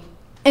me.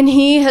 And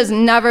he has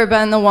never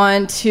been the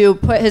one to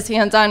put his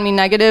hands on me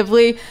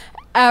negatively,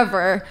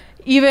 ever.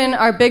 Even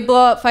our big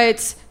blow-up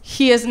fights,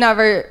 he has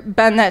never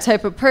been that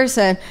type of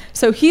person.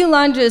 So he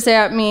lunges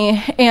at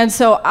me, and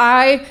so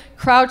I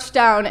crouch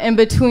down in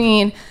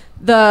between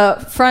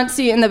the front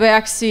seat and the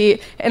back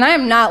seat, and I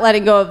am not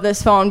letting go of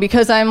this phone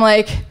because I'm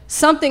like,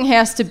 something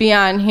has to be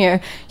on here.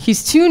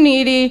 He's too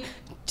needy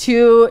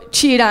to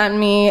cheat on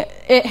me.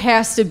 It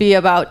has to be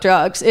about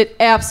drugs. It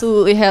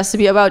absolutely has to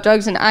be about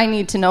drugs, and I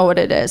need to know what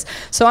it is.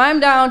 So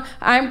I'm down,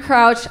 I'm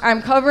crouched,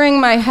 I'm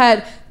covering my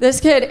head. This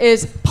kid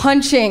is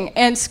punching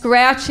and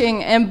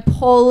scratching and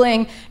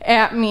pulling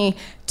at me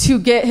to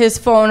get his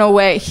phone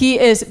away. He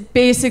is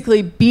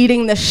basically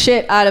beating the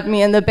shit out of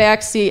me in the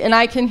back seat, and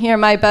I can hear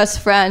my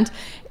best friend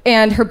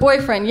and her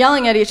boyfriend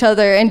yelling at each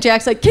other, and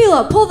Jack's like,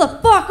 "Kayla, pull the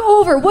fuck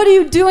over. What are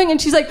you doing?" And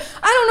she's like,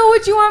 "I don't know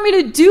what you want me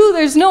to do.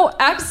 There's no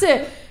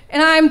exit."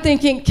 And I'm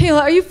thinking,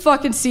 "Kayla, are you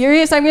fucking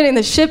serious? I'm getting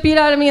the shit beat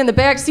out of me in the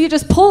back seat.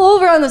 Just pull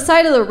over on the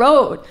side of the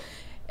road."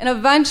 And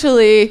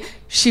eventually,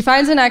 she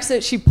finds an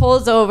exit. She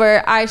pulls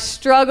over. I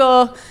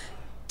struggle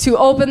to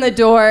open the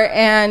door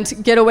and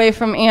get away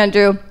from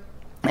Andrew.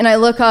 And I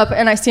look up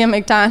and I see a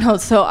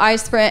McDonald's, so I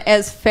sprint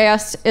as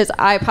fast as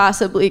I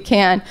possibly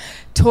can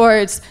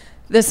towards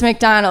this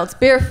McDonald's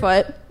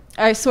barefoot.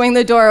 I swing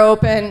the door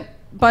open,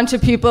 bunch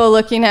of people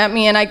looking at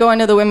me, and I go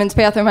into the women's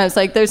bathroom. I was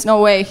like, there's no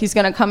way he's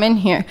going to come in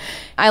here.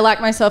 I lock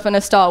myself in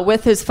a stall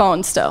with his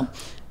phone still.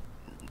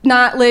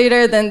 Not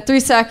later than 3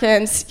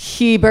 seconds,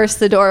 he bursts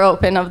the door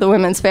open of the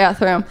women's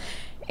bathroom,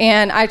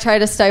 and I try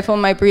to stifle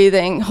my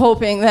breathing,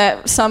 hoping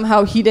that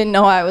somehow he didn't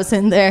know I was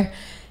in there.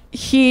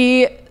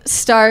 He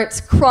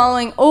starts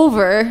crawling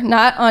over,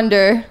 not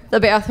under, the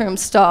bathroom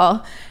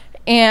stall,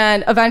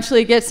 and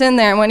eventually gets in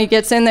there. And when he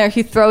gets in there,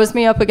 he throws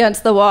me up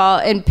against the wall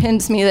and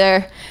pins me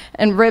there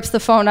and rips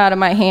the phone out of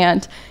my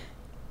hand.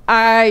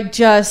 I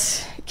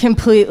just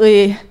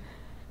completely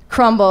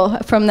crumble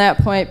from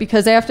that point,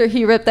 because after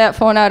he ripped that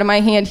phone out of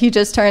my hand, he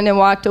just turned and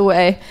walked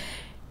away.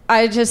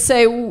 I just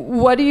say,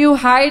 "What are you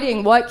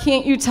hiding? What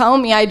can't you tell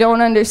me? I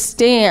don't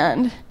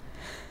understand."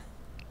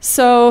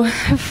 So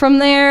from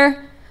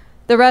there,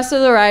 the rest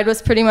of the ride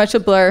was pretty much a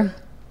blur.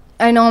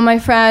 I know my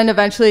friend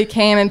eventually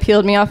came and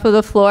peeled me off of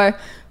the floor,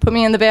 put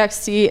me in the back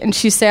seat, and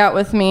she sat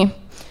with me.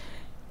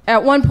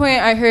 At one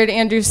point, I heard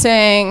Andrew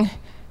saying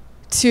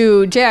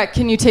to Jack,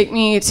 "Can you take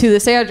me to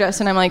this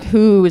address?" And I'm like,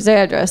 "Whose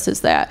address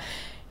is that?"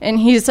 And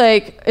he's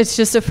like, "It's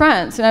just a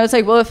friend's." And I was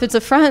like, "Well, if it's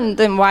a friend,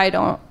 then why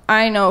don't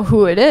I know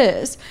who it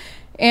is?"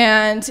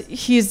 And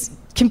he's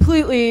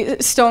completely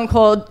stone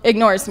cold,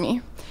 ignores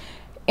me.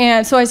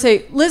 And so I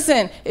say,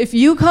 "Listen, if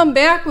you come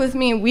back with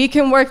me, we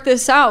can work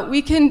this out.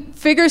 We can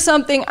figure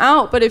something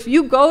out. But if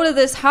you go to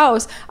this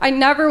house, I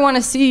never want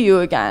to see you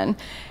again."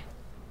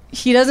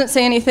 He doesn't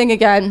say anything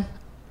again.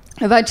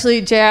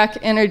 Eventually, Jack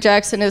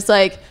interjects and is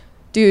like,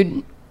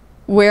 "Dude,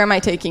 where am I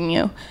taking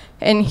you?"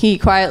 And he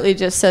quietly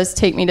just says,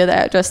 "Take me to the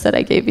address that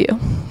I gave you."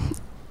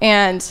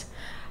 And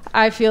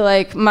I feel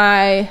like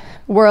my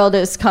world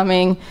is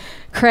coming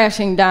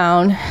crashing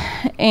down.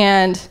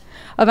 And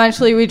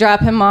eventually we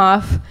drop him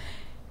off.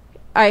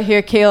 I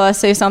hear Kayla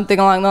say something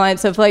along the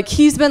lines of, like,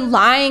 "He's been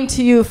lying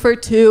to you for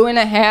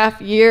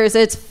 2.5 years.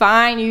 It's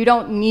fine. You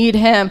don't need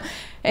him."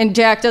 And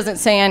Jack doesn't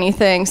say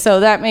anything, so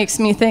that makes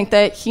me think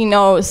that he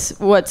knows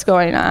what's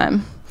going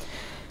on.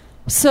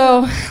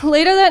 So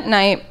later that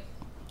night,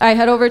 I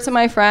head over to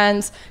my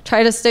friends,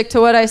 try to stick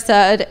to what I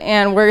said,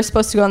 and we're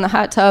supposed to go in the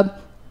hot tub.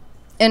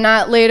 And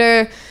not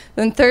later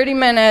than 30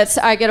 minutes,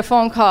 I get a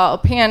phone call,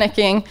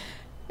 panicking.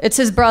 It's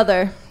his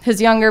brother,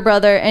 his younger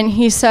brother, and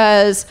he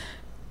says,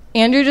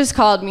 "Andrew just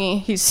called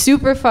me. He's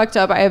super fucked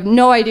up. I have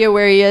no idea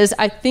where he is.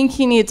 I think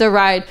he needs a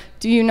ride.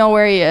 Do you know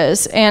where he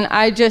is?" And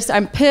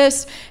I'm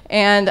pissed,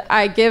 and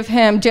I give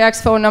him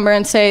Jack's phone number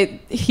and say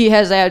he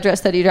has the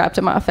address that he dropped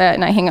him off at,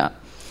 and I hang up.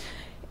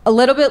 A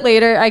little bit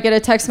later, I get a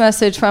text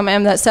message from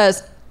him that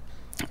says,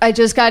 "I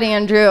just got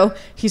Andrew.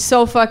 He's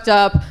so fucked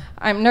up.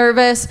 I'm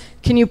nervous.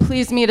 Can you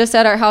please meet us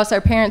at our house?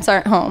 Our parents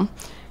aren't home."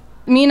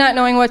 Me not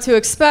knowing what to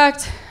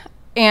expect,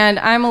 and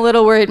I'm a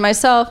little worried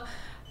myself,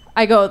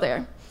 I go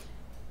there.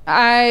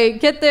 I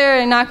get there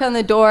and knock on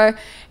the door,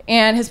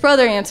 and his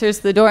brother answers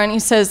the door, and he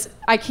says,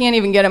 "I can't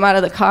even get him out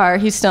of the car.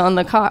 He's still in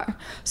the car."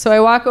 So I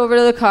walk over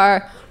to the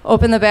car,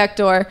 open the back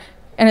door,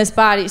 and his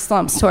body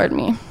slumps toward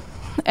me.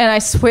 And I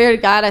swear to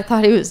God, I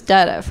thought he was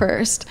dead at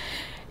first.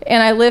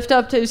 And I lift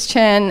up to his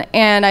chin,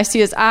 and I see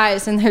his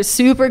eyes, and they're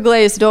super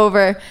glazed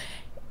over.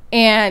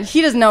 And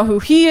he doesn't know who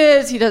he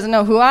is. He doesn't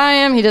know who I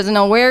am. He doesn't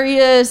know where he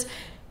is.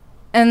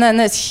 And then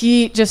this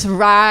heat just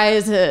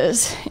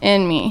rises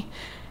in me.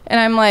 And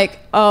I'm like,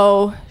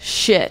 oh,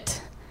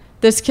 shit.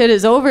 This kid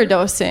is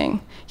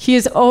overdosing. He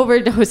is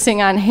overdosing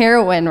on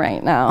heroin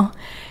right now.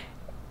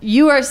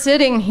 You are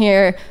sitting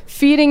here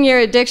feeding your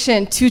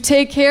addiction to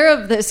take care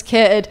of this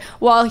kid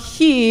while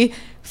he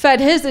fed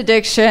his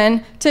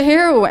addiction to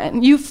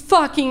heroin. You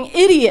fucking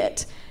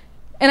idiot.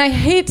 And I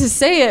hate to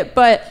say it,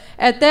 but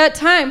at that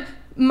time,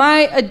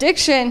 my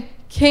addiction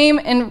came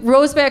and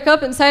rose back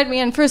up inside me.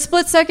 And for a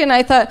split second,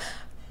 I thought,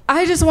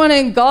 I just want to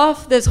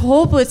engulf this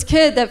hopeless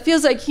kid that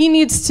feels like he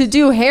needs to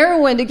do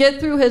heroin to get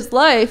through his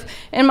life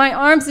in my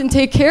arms and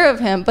take care of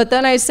him. But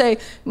then I say,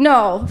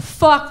 no,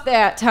 fuck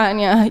that,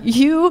 Tanya.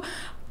 You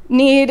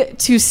need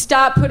to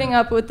stop putting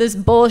up with this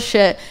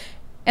bullshit.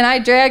 And I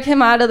drag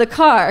him out of the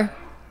car,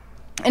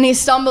 and he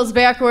stumbles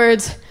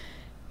backwards,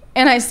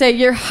 and I say,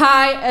 you're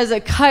high as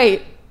a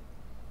kite.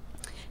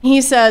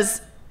 He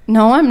says,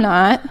 no, I'm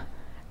not.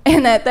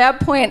 And at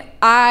that point,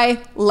 I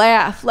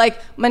laugh,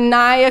 like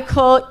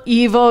maniacal,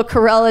 evil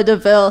Cruella de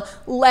Vil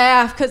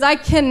laugh, because I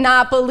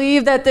cannot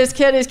believe that this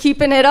kid is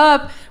keeping it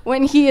up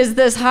when he is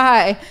this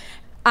high.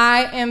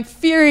 I am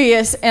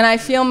furious, and I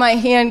feel my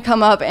hand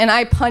come up, and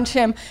I punch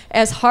him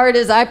as hard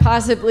as I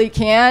possibly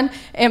can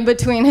in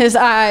between his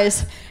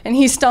eyes, and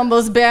he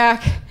stumbles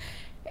back,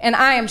 and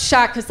I am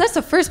shocked, because that's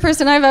the first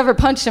person I've ever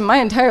punched in my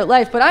entire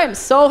life, but I am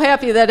so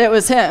happy that it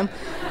was him.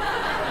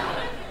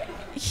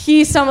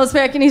 He stumbles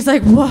back, and he's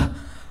like,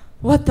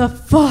 what the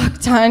fuck,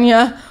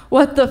 Tanya?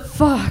 What the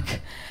fuck?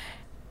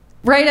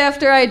 Right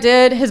after I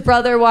did, his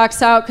brother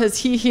walks out because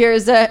he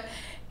hears it,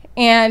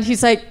 and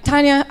he's like,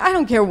 Tanya, I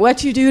don't care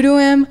what you do to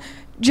him.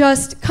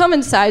 Just come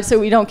inside so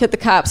we don't get the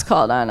cops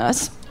called on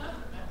us.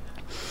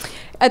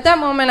 At that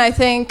moment, I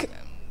think,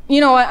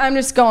 you know what, I'm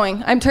just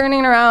going. I'm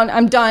turning around.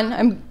 I'm done.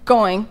 I'm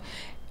going.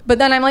 But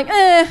then I'm like,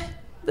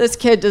 this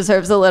kid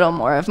deserves a little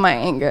more of my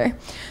anger.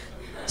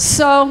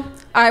 So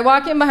I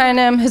walk in behind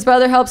him. His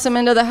brother helps him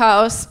into the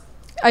house.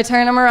 I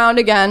turn him around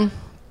again,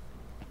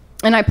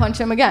 and I punch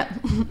him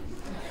again.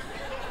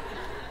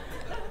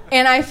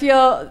 And I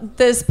feel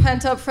this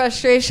pent-up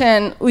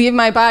frustration leave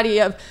my body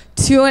of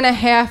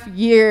 2.5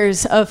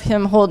 years of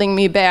him holding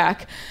me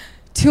back.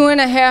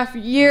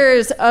 2.5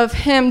 years of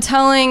him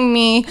telling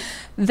me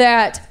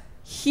that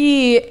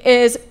he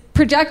is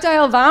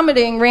projectile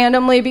vomiting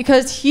randomly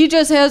because he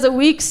just has a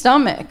weak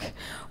stomach.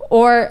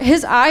 Or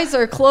his eyes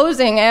are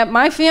closing at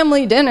my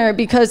family dinner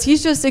because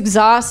he's just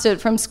exhausted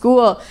from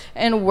school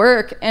and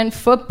work and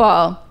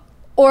football.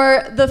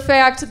 Or the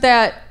fact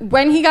that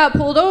when he got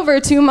pulled over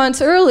 2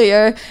 months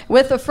earlier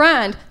with a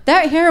friend,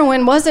 that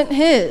heroin wasn't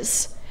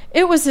his.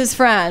 It was his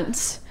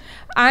friend's.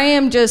 I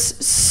am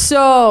just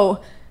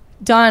so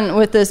done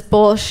with this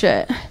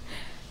bullshit.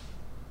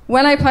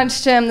 When I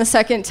punched him the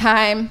second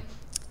time,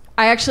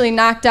 I actually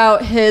knocked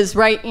out his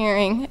right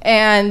earring,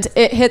 and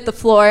it hit the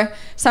floor.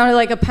 Sounded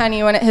like a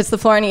penny when it hits the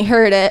floor, and he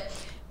heard it.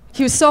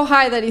 He was so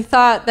high that he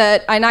thought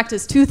that I knocked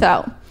his tooth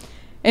out.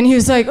 And he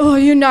was like, oh,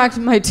 you knocked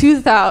my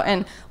tooth out,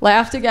 and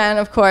laughed again,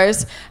 of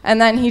course.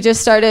 And then he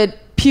just started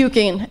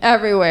puking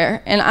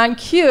everywhere. And on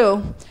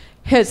cue,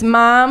 his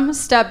mom,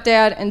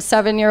 stepdad, and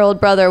 7-year-old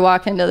brother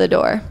walk into the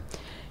door.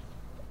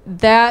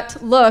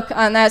 That look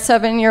on that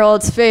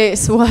 7-year-old's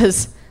face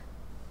was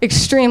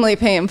extremely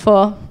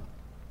painful.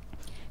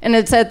 And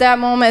it's at that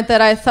moment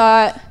that I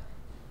thought,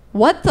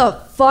 what the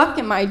fuck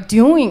am I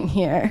doing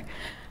here?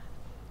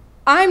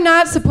 I'm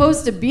not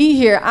supposed to be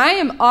here. I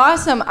am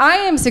awesome. I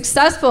am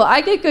successful.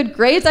 I get good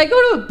grades. I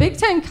go to a Big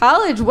Ten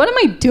college. What am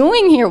I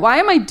doing here? Why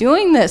am I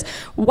doing this?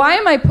 Why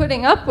am I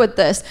putting up with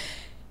this?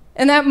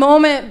 And that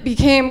moment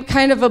became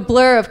kind of a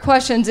blur of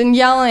questions and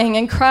yelling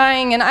and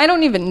crying. And I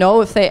don't even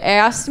know if they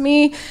asked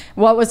me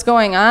what was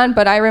going on,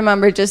 but I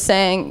remember just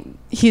saying,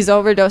 he's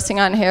overdosing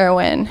on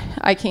heroin.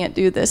 I can't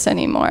do this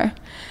anymore.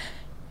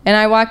 And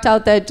I walked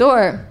out that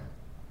door,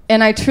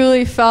 and I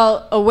truly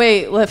felt a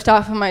weight lift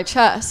off of my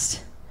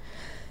chest.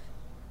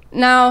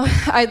 Now,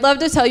 I'd love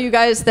to tell you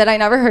guys that I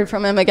never heard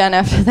from him again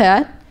after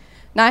that.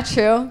 Not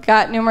true.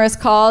 Got numerous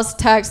calls,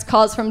 texts,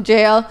 calls from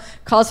jail,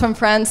 calls from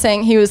friends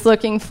saying he was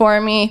looking for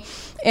me,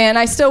 and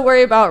I still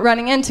worry about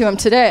running into him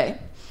today.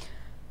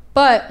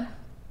 But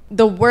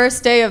the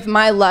worst day of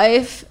my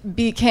life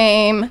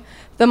became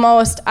the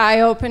most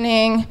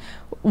eye-opening,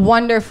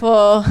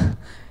 wonderful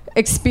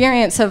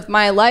experience of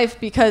my life,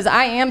 because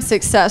I am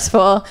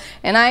successful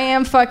and I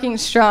am fucking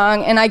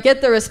strong, and I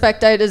get the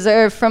respect I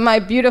deserve from my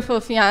beautiful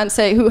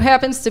fiance, who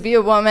happens to be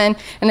a woman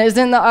and is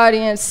in the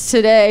audience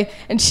today,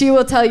 and she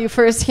will tell you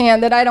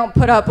firsthand that I don't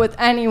put up with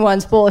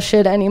anyone's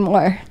bullshit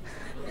anymore.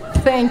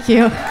 Thank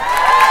you.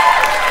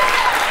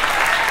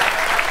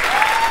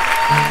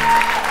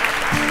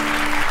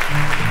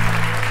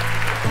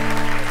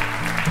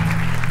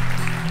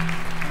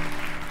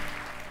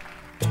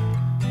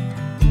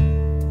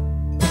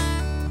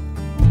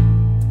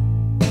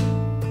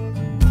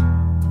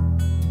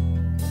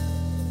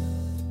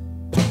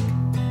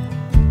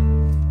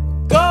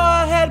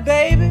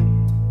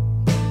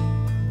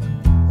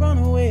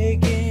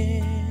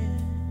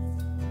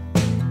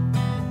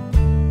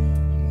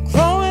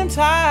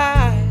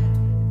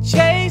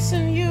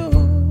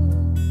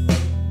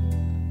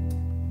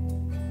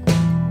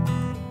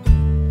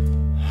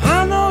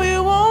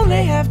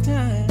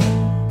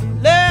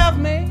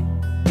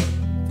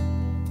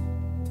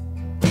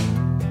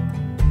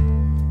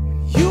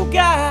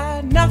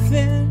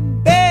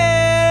 nothing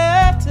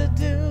better to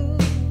do.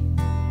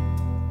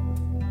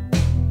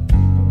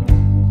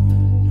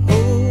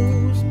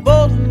 Who's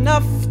bold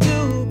enough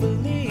to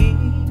believe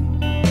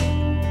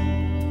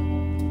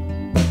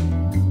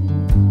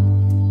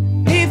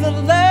neither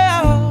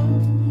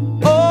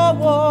love or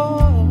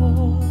war?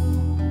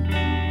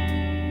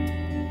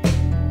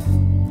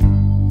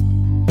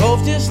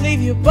 Both just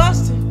leave you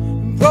busted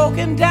and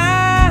broken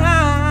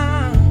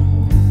down,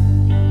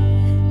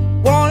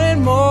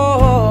 wanting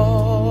more.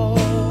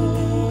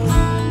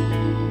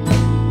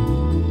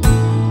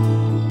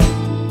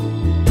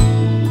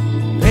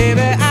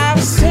 Baby,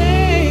 I've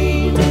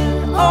seen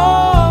it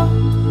all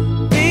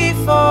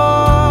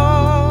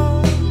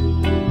before.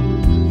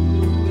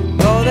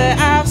 Know that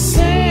I've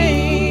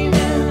seen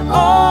it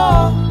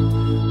all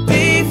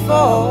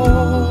before.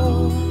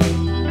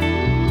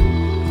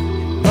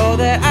 Know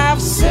that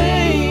I've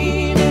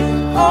seen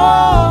it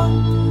all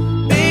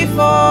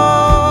before.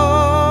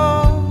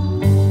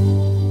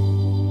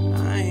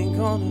 I ain't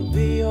gonna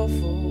be your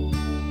fool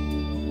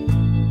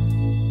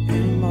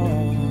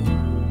anymore.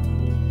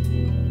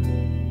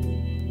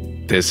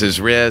 This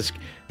is Risk.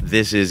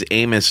 This is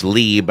Amos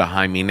Lee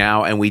behind me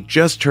now, and we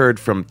just heard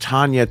from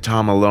Tanya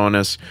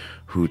Tomalonis,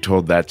 who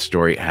told that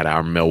story at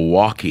our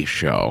Milwaukee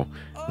show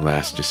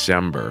last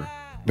December.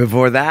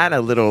 Before that,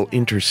 a little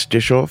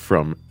interstitial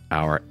from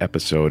our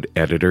episode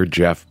editor,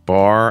 Jeff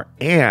Barr,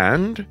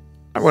 and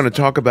I want to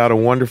talk about a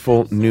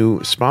wonderful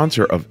new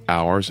sponsor of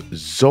ours,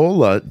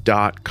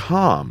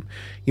 Zola.com.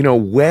 You know,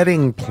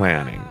 wedding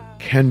planning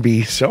can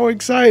be so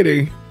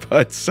exciting,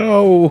 but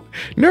so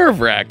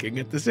nerve-wracking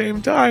at the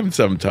same time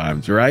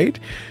sometimes, right?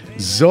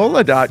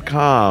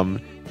 Zola.com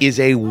is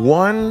a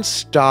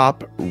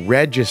one-stop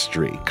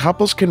registry.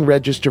 Couples can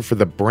register for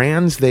the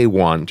brands they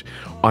want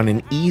on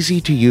an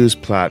easy-to-use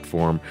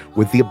platform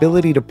with the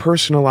ability to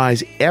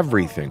personalize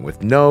everything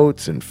with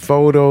notes and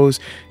photos.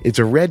 It's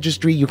a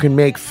registry you can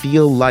make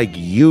feel like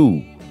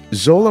you.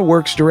 Zola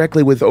works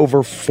directly with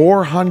over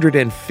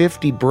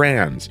 450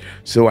 brands,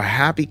 so a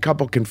happy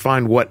couple can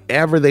find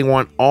whatever they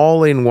want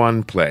all in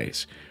one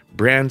place.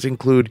 Brands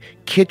include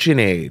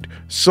KitchenAid,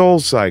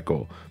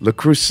 SoulCycle, Le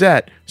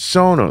Creuset,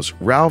 Sonos,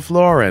 Ralph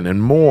Lauren,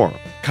 and more.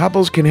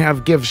 Couples can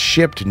have gifts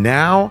shipped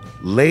now,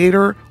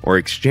 later, or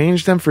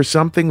exchange them for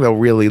something they'll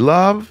really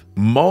love.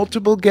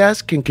 Multiple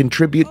guests can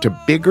contribute to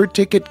bigger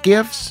ticket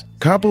gifts.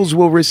 Couples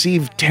will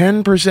receive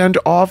 10%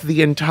 off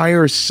the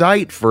entire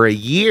site for a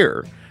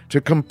year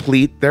to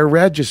complete their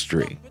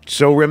registry.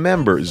 So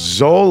remember,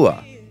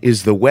 Zola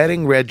is the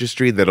wedding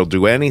registry that'll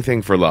do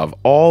anything for love.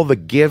 All the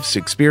gifts,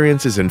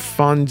 experiences, and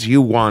funds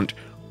you want,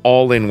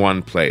 all in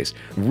one place.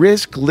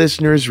 Risk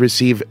listeners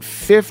receive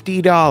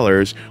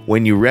 $50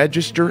 when you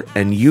register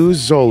and use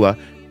Zola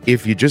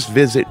if you just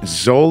visit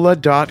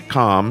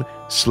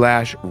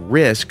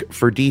zola.com/risk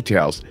for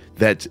details.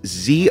 That's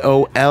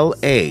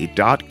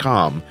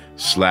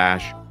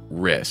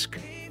ZOLA.com/risk.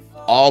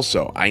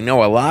 Also, I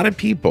know a lot of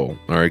people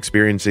are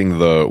experiencing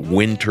the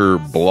winter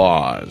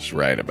blahs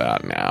right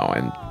about now,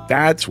 and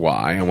that's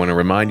why I want to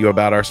remind you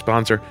about our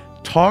sponsor,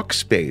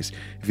 Talkspace.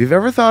 If you've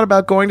ever thought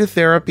about going to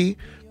therapy,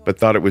 but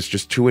thought it was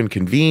just too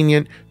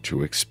inconvenient,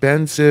 too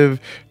expensive,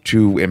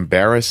 too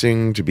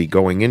embarrassing to be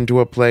going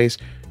into a place,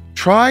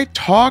 try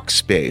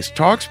Talkspace.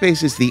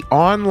 Talkspace is the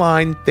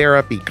online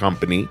therapy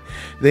company.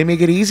 They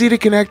make it easy to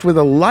connect with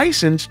a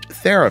licensed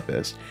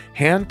therapist,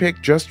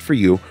 handpicked just for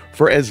you,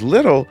 for as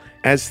little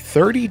as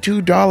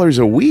 $32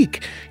 a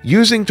week.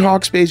 Using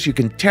Talkspace, you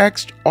can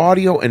text,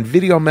 audio, and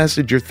video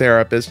message your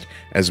therapist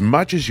as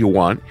much as you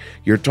want.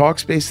 Your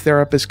Talkspace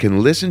therapist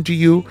can listen to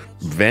you,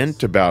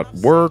 vent about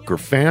work or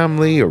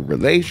family or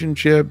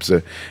relationships,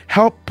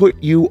 help put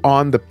you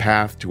on the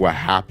path to a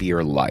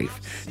happier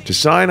life. To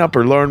sign up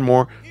or learn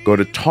more, go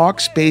to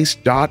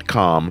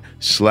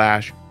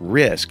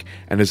Talkspace.com/risk.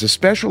 And as a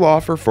special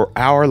offer for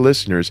our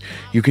listeners,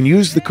 you can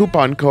use the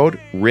coupon code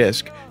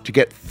RISK to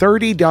get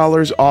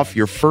 $30 off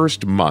your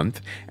first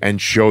month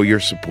and show your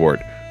support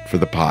for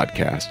the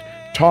podcast.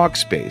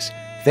 Talkspace,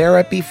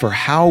 therapy for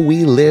how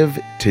we live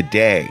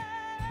today.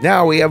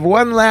 Now, we have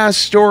one last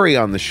story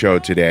on the show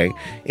today.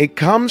 It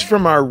comes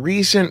from our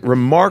recent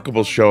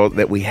remarkable show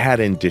that we had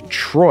in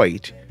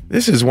Detroit.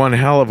 This is one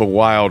hell of a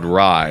wild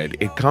ride.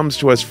 It comes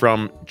to us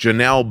from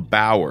Janelle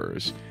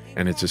Bowers,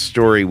 and it's a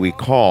story we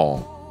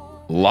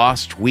call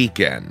Lost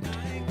Weekend.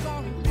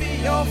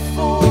 Your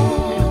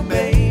fool,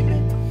 baby.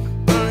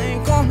 I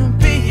ain't gonna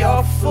be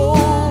your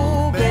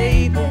fool,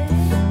 baby.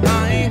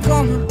 I ain't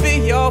gonna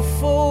be your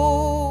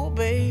fool,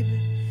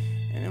 baby,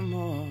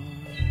 anymore.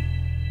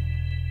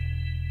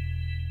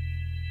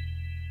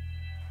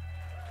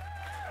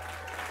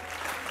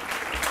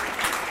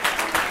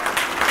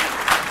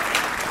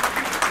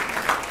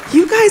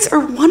 You guys are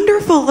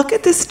wonderful. Look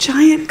at this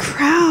giant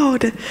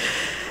crowd.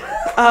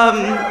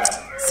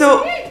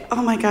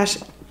 Oh my gosh.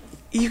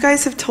 You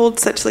guys have told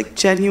such like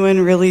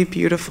genuine, really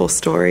beautiful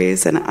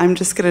stories, and I'm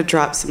just gonna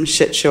drop some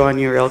shit show on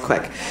you real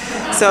quick.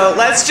 So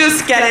let's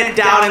just get it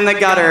down in the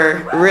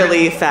gutter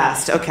really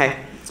fast. Okay.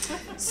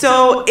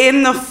 So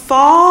in the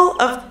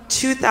fall of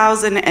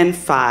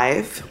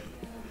 2005,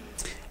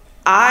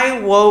 I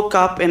woke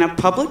up in a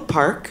public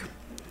park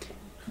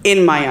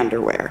in my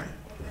underwear.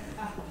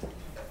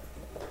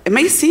 It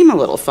may seem a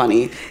little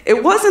funny.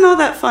 It wasn't all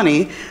that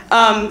funny.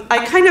 I don't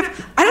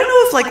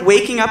know if like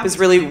waking up is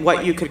really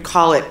what you could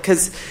call it,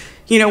 because,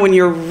 you know, when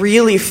you're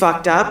really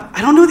fucked up,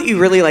 I don't know that you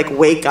really like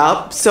wake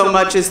up so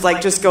much as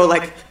like just go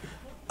like,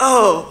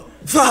 oh,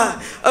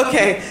 fuck,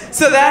 okay.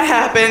 So that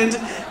happened.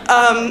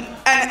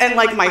 And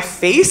like my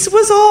face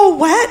was all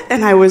wet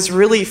and I was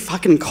really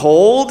fucking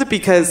cold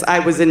because I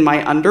was in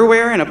my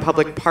underwear in a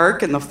public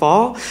park in the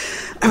fall.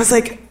 I was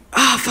like,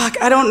 oh,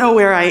 fuck, I don't know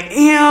where I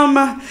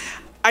am.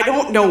 I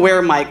don't know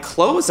where my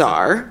clothes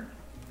are.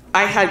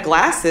 I had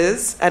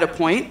glasses at a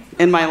point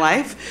in my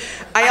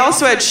life. I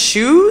also had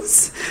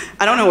shoes.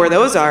 I don't know where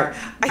those are.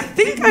 I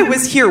think I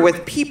was here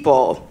with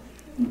people.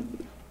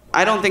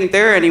 I don't think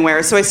they're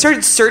anywhere. So I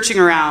started searching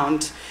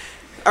around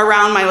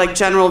my like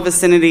general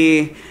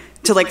vicinity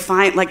to like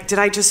find, like, did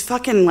I just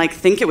fucking like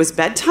think it was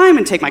bedtime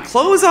and take my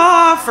clothes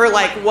off or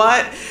like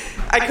what?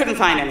 I couldn't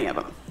find any of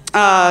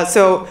them.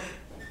 So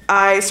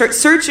I start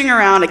searching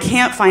around. I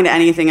can't find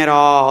anything at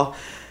all.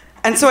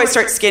 And so I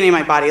start scanning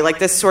my body, like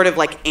this sort of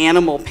like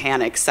animal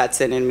panic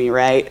sets in me,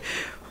 right?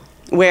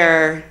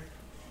 Where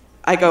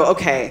I go,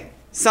 okay,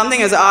 something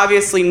is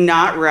obviously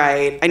not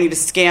right. I need to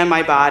scan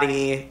my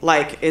body.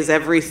 Like, is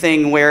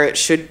everything where it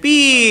should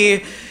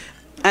be?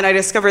 And I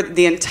discovered that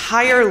the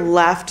entire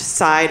left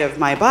side of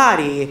my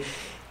body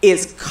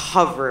is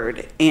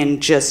covered in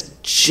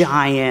just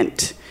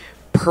giant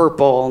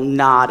purple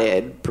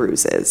knotted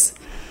bruises.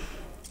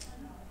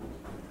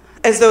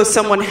 As though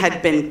someone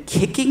had been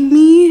kicking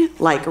me,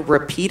 like,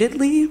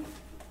 repeatedly.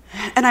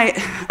 And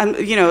I'm,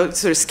 you know,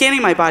 sort of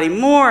scanning my body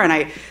more, and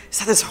I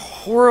saw this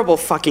horrible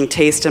fucking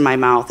taste in my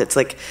mouth. It's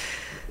like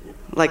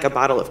a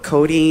bottle of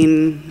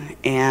codeine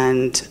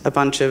and a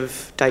bunch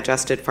of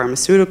digested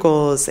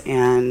pharmaceuticals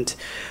and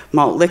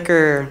malt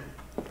liquor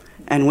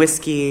and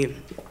whiskey.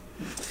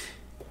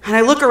 And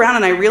I look around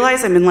and I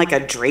realize I'm in, like,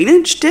 a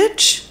drainage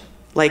ditch,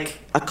 like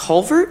a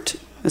culvert,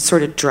 a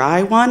sort of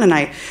dry one, and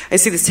I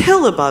see this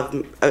hill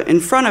in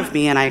front of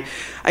me, and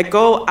I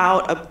go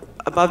out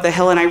above the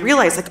hill, and I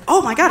realize, like,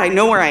 oh my God, I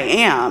know where I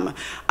am.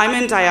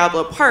 I'm in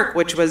Diablo Park,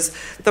 which was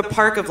the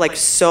park of, like,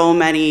 so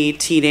many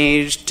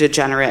teenage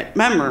degenerate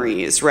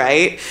memories,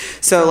 right?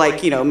 So,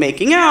 like, you know,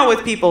 making out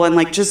with people and,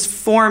 like, just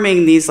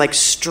forming these, like,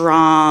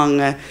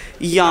 strong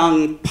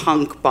young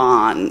punk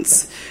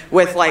bonds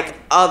with, like,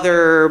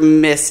 other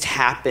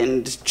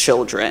mishappened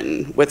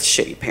children with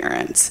shitty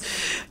parents.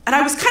 And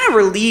I was kind of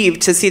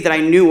relieved to see that I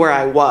knew where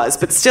I was,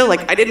 but still,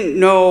 like, I didn't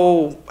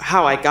know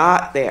how I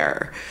got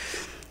there.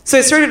 So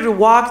I started to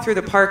walk through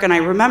the park, and I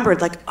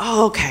remembered, like,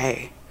 oh,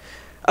 okay,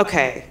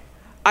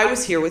 I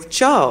was here with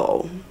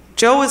Joe.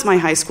 Joe was my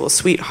high school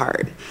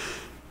sweetheart.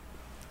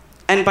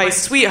 And by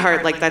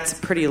sweetheart, like, that's a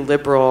pretty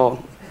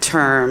liberal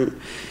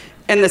term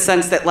in the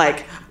sense that,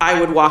 like, I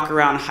would walk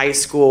around high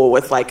school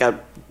with, like, a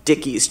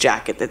Dickies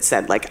jacket that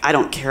said, like, I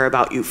don't care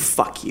about you,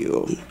 fuck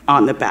you,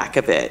 on the back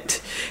of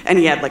it. And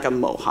he had, like, a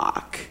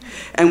mohawk.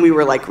 And we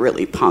were, like,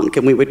 really punk,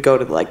 and we would go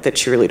to, like, the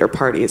cheerleader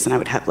parties, and I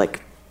would have,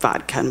 like,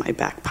 vodka in my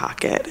back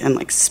pocket and,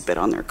 like, spit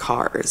on their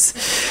cars.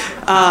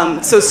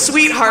 So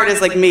sweetheart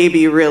is, like,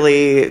 maybe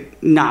really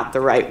not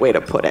the right way to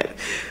put it.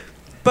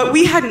 But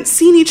we hadn't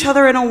seen each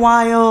other in a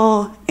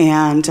while,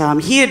 and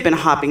he had been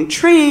hopping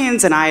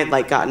trains, and I had,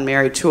 like, gotten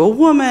married to a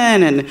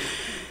woman, and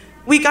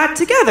we got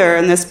together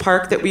in this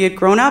park that we had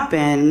grown up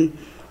in,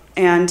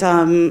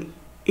 and,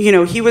 you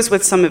know, he was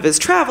with some of his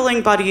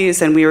traveling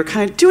buddies, and we were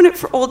kind of doing it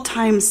for old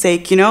time's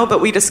sake, you know,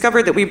 but we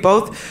discovered that we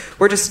both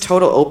were just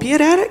total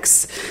opiate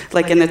addicts,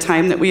 like, in the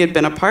time that we had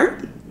been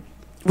apart,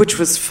 which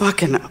was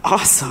fucking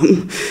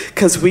awesome,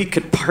 because we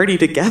could party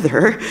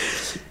together.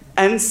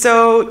 And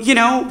so, you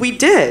know, we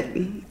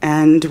did.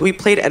 And we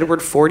played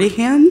Edward 40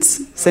 Hands.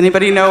 Does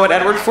anybody know what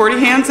Edward 40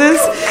 Hands is?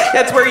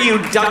 That's where you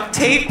duct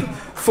tape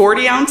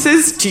 40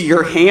 ounces to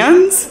your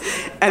hands,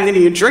 and then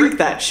you drink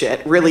that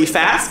shit really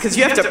fast, because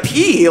you have to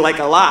pee, like,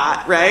 a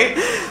lot, right?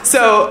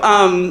 So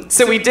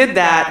we did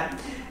that.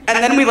 And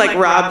then we, like,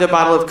 robbed a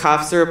bottle of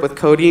cough syrup with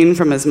codeine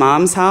from his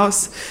mom's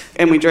house,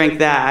 and we drank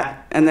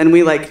that. And then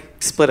we, like,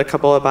 split a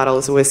couple of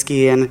bottles of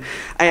whiskey, and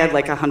I had,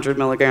 like, 100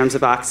 milligrams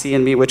of Oxy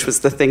in me, which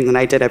was the thing that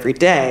I did every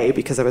day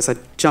because I was a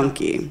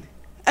junkie.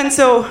 And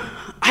so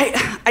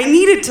I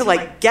needed to,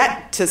 like,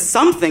 get to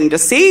something to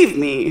save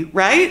me,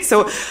 right?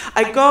 So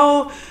I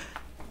go,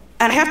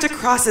 and I have to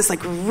cross this,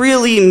 like,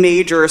 really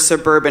major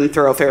suburban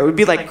thoroughfare. It would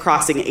be like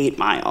crossing 8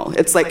 Mile.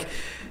 It's like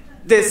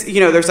this, you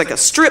know, there's, like, a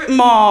strip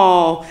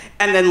mall,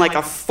 and then, like,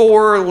 a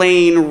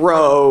 4-lane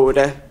road,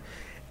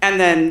 and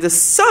then the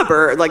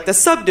suburb, like, the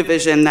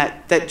subdivision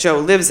that Joe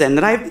lives in,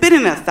 that I've been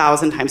in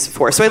 1,000 times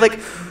before. So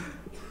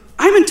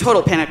I'm in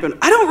total panic mode.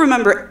 I don't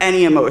remember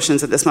any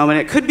emotions at this moment.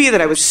 It could be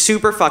that I was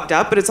super fucked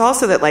up, but it's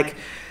also that, like,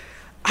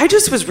 I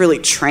just was really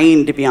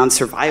trained to be on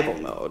survival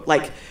mode.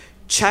 Like,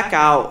 check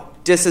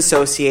out,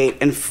 disassociate,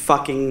 and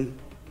fucking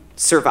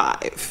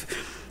survive.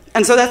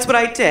 And so that's what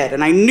I did.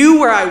 And I knew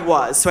where I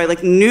was. So I,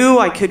 like, knew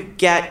I could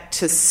get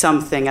to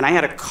something. And I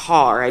had a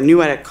car. I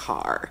knew I had a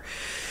car.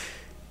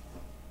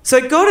 So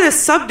I go to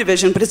this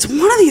subdivision, but it's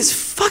one of these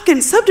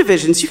fucking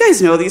subdivisions. You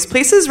guys know these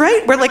places,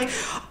 right? Where like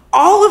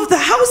all of the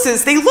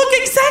houses, they look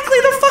exactly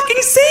the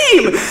fucking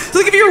same. So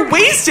like if you're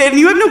wasted and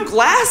you have no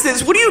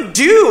glasses, what do you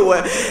do?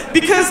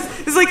 Because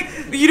it's like,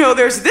 you know,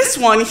 there's this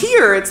one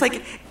here. It's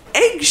like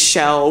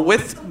eggshell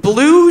with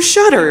blue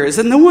shutters,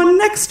 and the one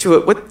next to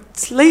it with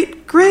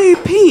slate gray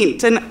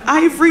paint and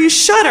ivory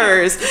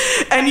shutters,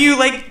 and you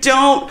like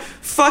don't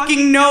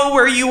fucking know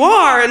where you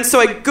are. And so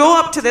I go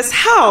up to this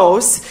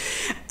house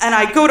and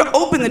I go to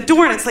open the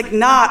door and it's like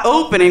not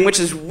opening, which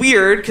is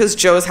weird because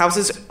Joe's house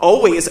is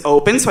always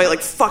open. So I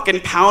like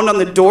fucking pound on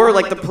the door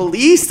like the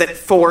police at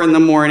 4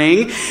 a.m.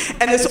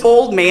 and this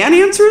old man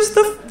answers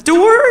the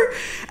door,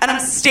 and I'm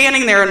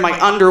standing there in my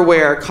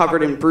underwear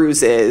covered in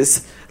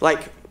bruises,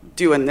 like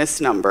doing this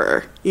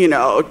number, you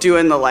know,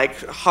 doing the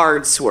like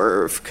hard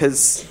swerve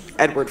because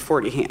Edward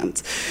 40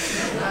 hands.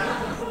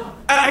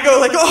 And I go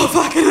like, oh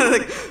fuck, and I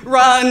like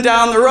run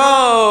down the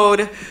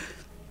road.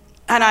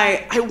 And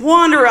I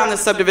wander around the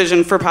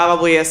subdivision for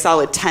probably a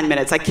solid 10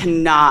 minutes. I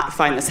cannot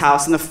find this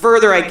house. And the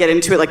further I get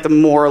into it, like the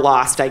more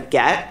lost I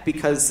get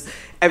because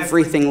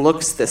everything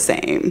looks the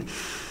same.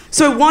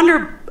 So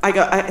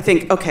I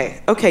think,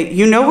 okay,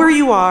 you know where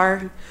you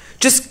are.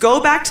 Just go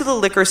back to the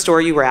liquor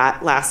store you were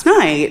at last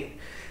night.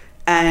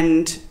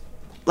 And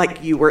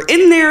like you were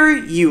in there,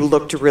 you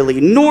looked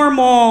really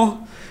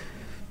normal.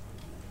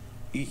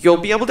 You'll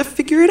be able to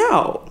figure it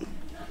out.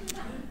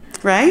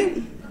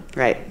 Right?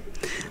 Right.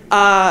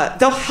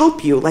 They'll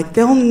help you. Like,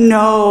 they'll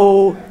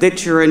know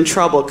that you're in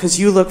trouble because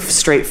you look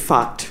straight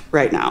fucked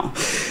right now.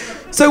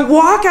 So I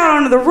walk out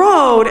onto the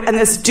road, and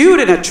this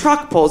dude in a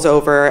truck pulls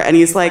over, and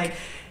he's like,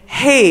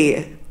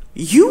 hey,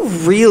 you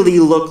really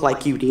look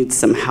like you need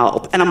some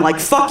help. And I'm like,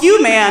 fuck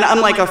you, man.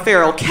 I'm like a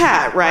feral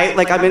cat, right?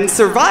 Like, I'm in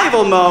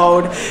survival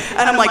mode.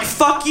 And I'm like,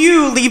 fuck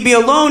you, leave me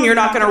alone. You're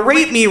not going to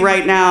rape me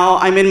right now.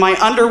 I'm in my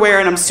underwear,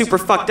 and I'm super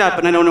fucked up,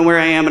 and I don't know where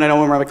I am, and I don't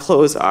know where my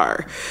clothes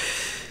are.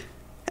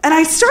 And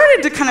I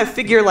started to kind of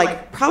figure,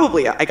 like,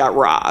 probably I got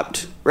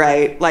robbed,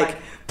 right? Like,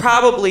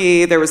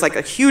 probably there was, like,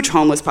 a huge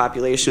homeless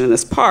population in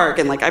this park,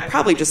 and, like,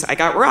 I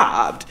got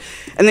robbed.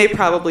 And they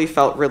probably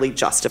felt really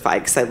justified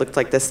because I looked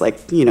like this,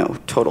 like, you know,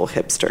 total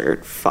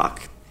hipster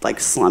fuck, like,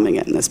 slumming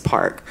it in this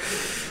park.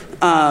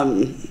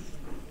 So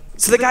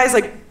the guy's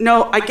like,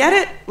 no, I get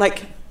it.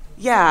 Like,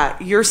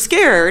 yeah, you're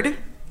scared.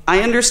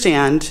 I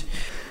understand.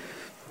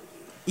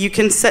 You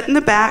can sit in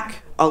the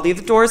back. I'll leave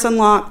the doors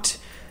unlocked.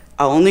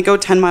 I'll only go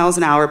 10 miles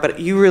an hour,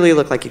 but you really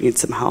look like you need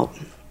some help.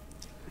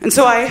 And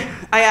so I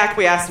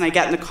acquiesce and I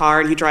get in the car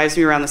and he drives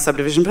me around the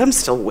subdivision, but I'm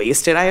still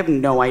wasted. I have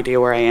no idea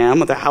where I am.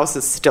 The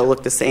houses still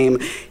look the same.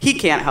 He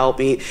can't help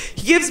me.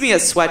 He gives me a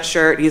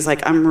sweatshirt. He's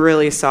like, I'm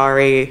really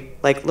sorry.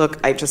 Like, look,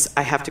 I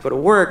have to go to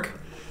work.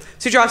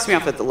 So he drops me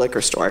off at the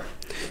liquor store.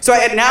 So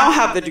I now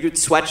have the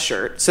dude's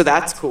sweatshirt, so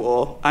that's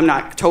cool. I'm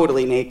not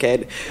totally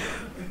naked.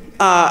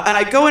 And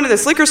I go into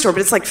this liquor store,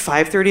 but it's like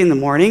 5:30 in the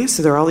morning,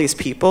 so there are all these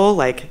people,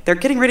 like, they're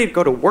getting ready to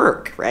go to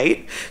work,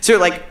 right? So they're,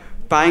 like,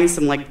 buying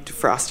some, like,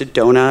 frosted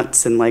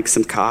donuts and, like,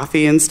 some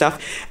coffee and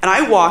stuff. And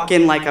I walk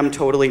in like I'm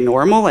totally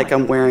normal, like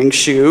I'm wearing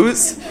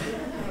shoes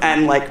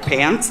and, like,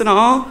 pants and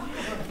all,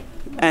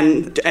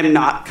 and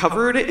not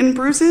covered in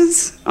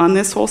bruises on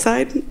this whole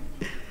side.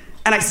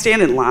 And I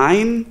stand in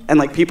line, and,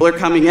 like, people are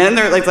coming in.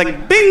 They're,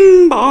 like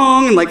bing,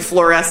 bong, and, like,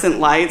 fluorescent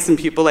lights, and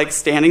people, like,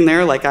 standing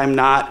there like I'm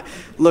not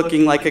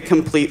looking like a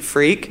complete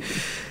freak.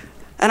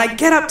 And I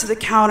get up to the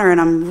counter,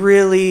 and I'm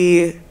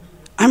really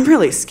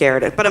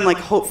scared, but I'm, like,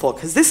 hopeful,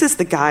 because this is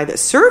the guy that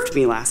served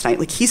me last night.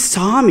 Like, he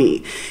saw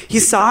me. He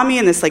saw me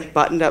in this, like,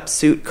 buttoned-up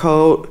suit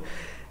coat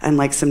and,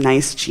 like, some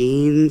nice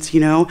jeans, you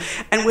know?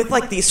 And with,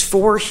 like, these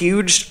 4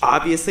 huge,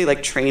 obviously,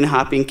 like,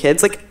 train-hopping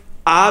kids, like,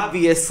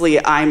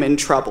 obviously I'm in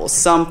trouble.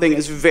 Something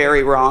is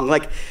very wrong.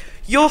 Like,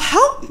 you'll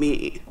help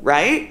me,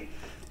 right?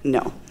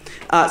 No.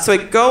 So I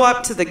go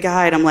up to the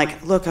guy and I'm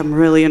like, look, I'm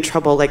really in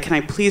trouble. Like, can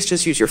I please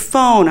just use your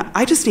phone?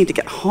 I just need to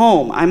get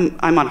home.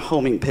 I'm on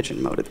homing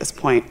pigeon mode at this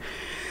point.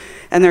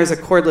 And there's a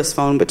cordless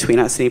phone between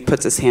us, and he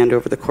puts his hand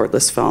over the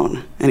cordless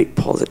phone and he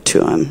pulls it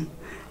to him.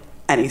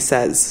 And he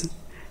says,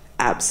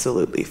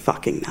 absolutely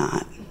fucking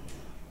not.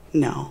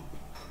 No.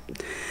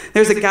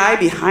 There's a guy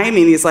behind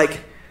me and he's like,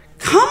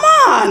 come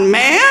on,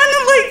 man.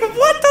 Like,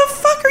 what the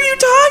fuck are you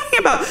talking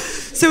about?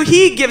 So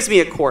he gives me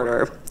a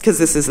quarter, because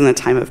this is in the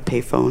time of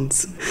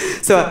payphones.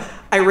 So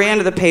I ran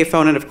to the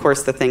payphone, and of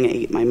course the thing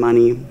ate my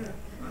money.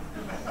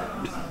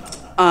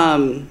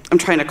 I'm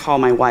trying to call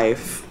my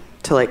wife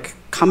to, like,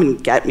 come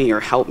and get me or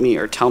help me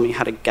or tell me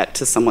how to get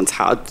to someone's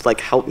house, like,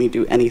 help me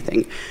do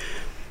anything.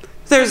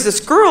 There's this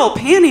girl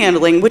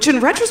panhandling, which in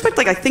retrospect,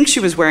 like, I think she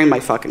was wearing my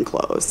fucking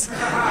clothes.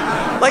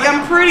 Like,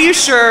 I'm pretty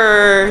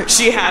sure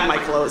she had my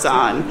clothes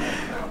on.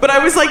 But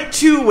I was, like,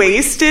 too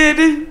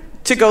wasted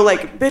to go,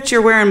 like, bitch,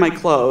 you're wearing my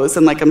clothes,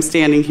 and, like, I'm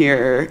standing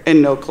here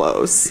in no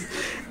clothes.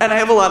 And I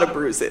have a lot of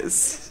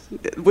bruises,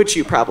 which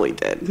you probably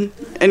did.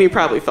 And you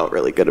probably felt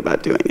really good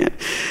about doing it.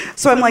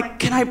 So I'm like,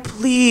 can I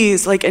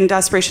please, like, in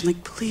desperation,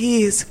 like,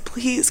 please,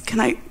 can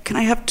I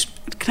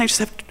just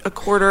have a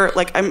quarter?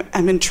 Like,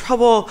 I'm in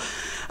trouble.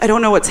 I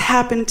don't know what's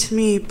happened to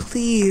me.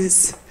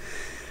 Please.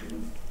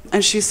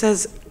 And she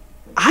says,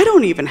 I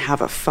don't even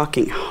have a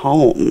fucking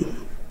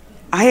home.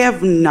 I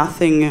have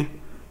nothing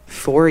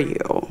for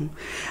you.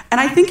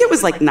 And I think it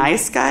was like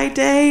nice guy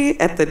day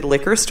at the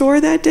liquor store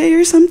that day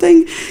or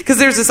something. Because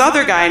there's this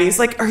other guy and he's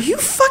like, are you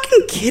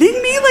fucking kidding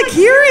me? Like,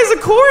 here is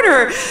a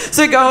quarter.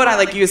 So I go and I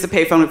like use the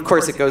payphone. Of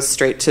course, it goes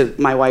straight to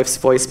my wife's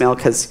voicemail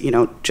because, you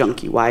know,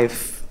 junkie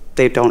wife,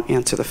 they don't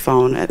answer the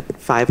phone at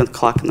 5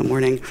 o'clock in the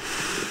morning.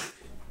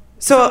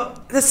 So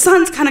the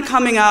sun's kind of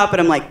coming up and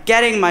I'm like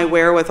getting my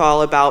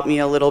wherewithal about me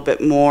a little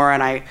bit more.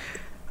 And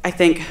I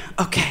think,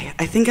 okay,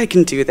 I think I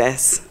can do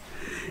this.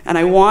 And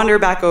I wander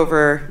back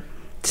over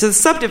to the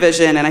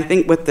subdivision, and I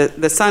think with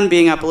the sun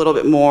being up a little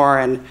bit more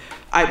and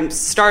I'm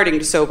starting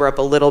to sober up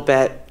a little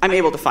bit, I'm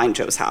able to find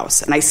Joe's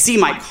house. And I see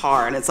my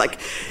car, and it's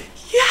like,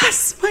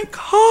 yes, my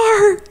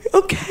car,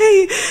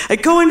 okay. I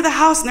go into the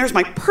house, and there's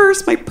my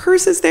purse. My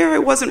purse is there. I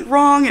wasn't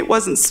wrong. It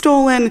wasn't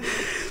stolen.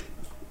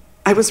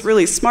 I was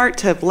really smart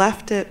to have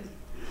left it.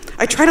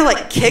 I try to,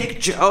 like, kick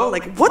Joe.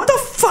 Like, what the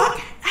fuck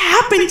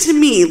happened to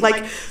me?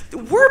 Like,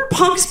 we're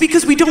punks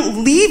because we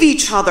don't leave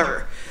each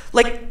other.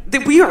 Like,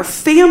 we are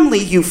family,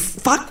 you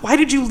fuck. Why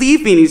did you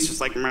leave me? And he's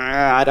just like,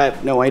 I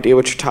have no idea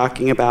what you're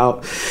talking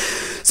about.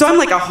 So I'm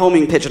like a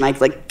homing pigeon. I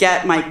like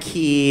get my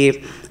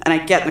key and I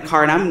get in the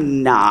car and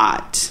I'm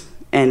not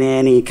in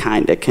any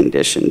kind of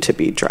condition to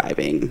be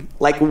driving,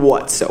 like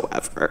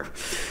whatsoever.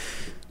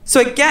 So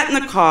I get in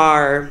the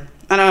car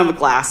and I don't have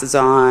glasses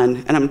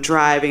on and I'm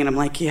driving and I'm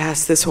like,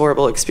 yes, this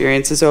horrible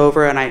experience is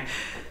over. And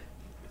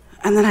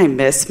then I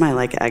miss my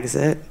like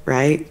exit,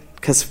 right?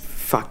 Because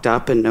fucked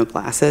up and no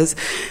glasses.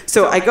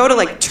 So I go to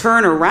like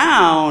turn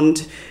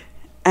around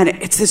and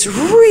it's this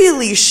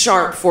really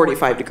sharp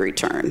 45-degree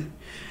turn.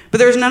 But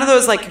there's none of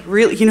those like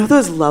really, you know,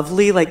 those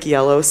lovely like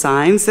yellow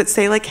signs that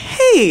say like,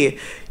 hey,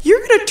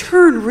 you're gonna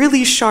turn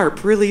really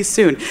sharp really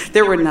soon.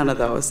 There were none of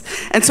those.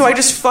 And so I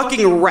just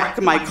fucking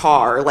wreck my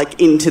car like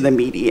into the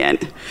median.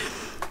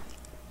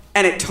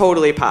 And it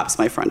totally pops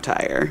my front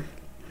tire.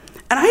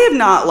 And I have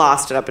not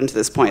lost it up until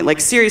this point.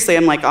 Like, seriously,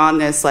 I'm, like, on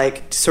this,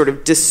 like, sort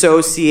of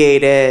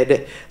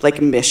dissociated,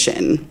 like,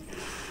 mission.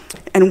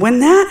 And when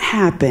that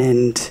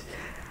happened,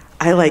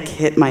 I, like,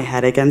 hit my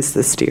head against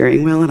the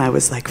steering wheel, and I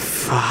was like,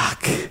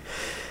 fuck.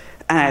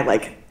 And I,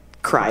 like,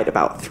 cried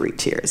about 3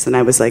 tears. And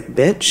I was like,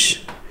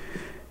 bitch,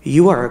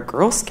 you are a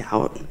Girl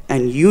Scout,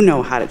 and you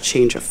know how to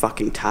change a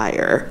fucking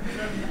tire.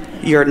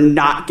 You're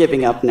not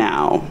giving up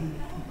now.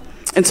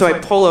 And so I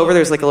pull over.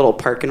 There's, like, a little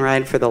park and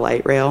ride for the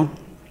light rail.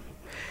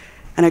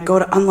 And I go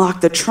to unlock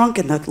the trunk,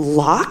 and the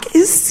lock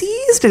is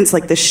seized. And it's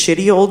like the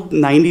shitty old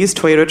 90s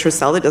Toyota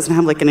Tercel that doesn't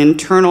have like an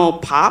internal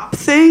pop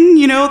thing,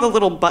 you know, the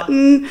little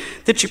button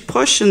that you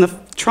push and the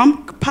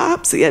trunk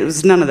pops. Yeah, it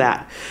was none of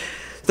that.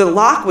 The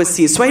lock was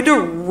seized. So I had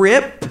to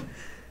rip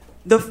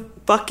the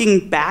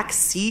fucking back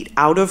seat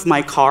out of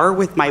my car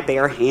with my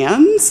bare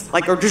hands.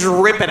 Like, or just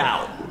rip it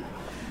out.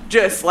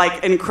 Just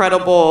like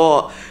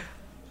incredible,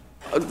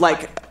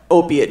 like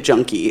opiate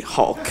junkie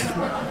Hulk,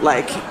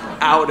 like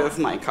out of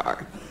my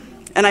car.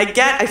 And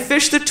I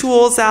fish the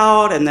tools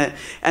out and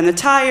the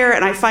tire,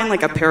 and I find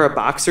like a pair of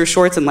boxer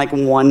shorts and like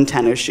one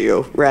tennis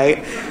shoe, right?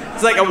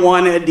 It's like a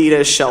one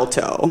Adidas shell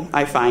toe.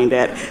 I find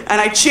it.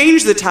 And I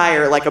change the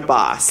tire like a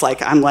boss.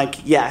 Like, I'm like,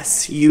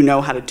 yes, you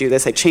know how to do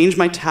this. I change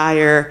my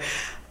tire.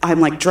 I'm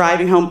like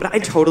driving home, but I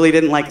totally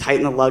didn't like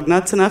tighten the lug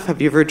nuts enough. Have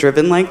you ever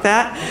driven like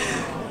that?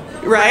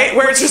 Right?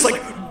 Where it's just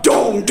like,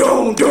 dong,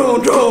 dong,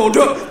 dong, dong,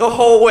 dong, the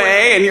whole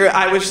way, and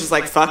I was just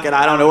like, fuck it,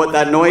 I don't know what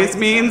that noise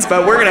means,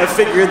 but we're gonna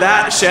figure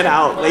that shit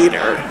out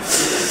later.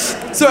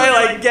 So I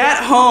like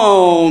get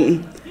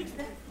home, and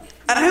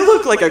I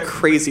look like a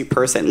crazy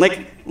person.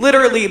 Like,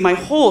 literally, my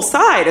whole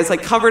side is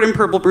like covered in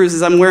purple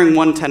bruises. I'm wearing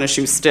one tennis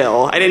shoe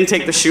still. I didn't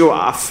take the shoe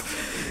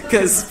off,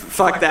 because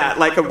fuck that.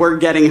 Like, we're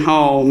getting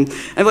home.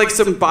 And like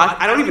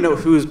I don't even know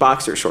whose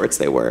boxer shorts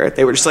they were.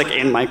 They were just like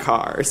in my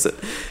car. So,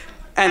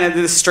 and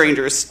this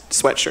stranger's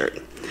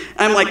sweatshirt.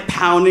 I'm like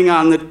pounding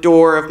on the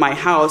door of my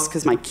house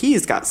because my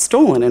keys got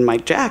stolen in my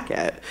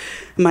jacket.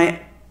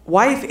 My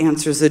wife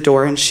answers the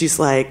door and she's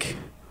like,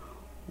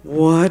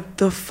 what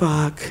the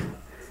fuck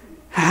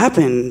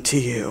happened to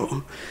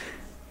you?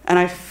 And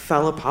I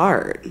fell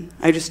apart.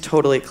 I just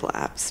totally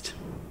collapsed.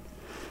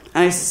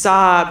 And I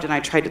sobbed and I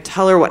tried to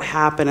tell her what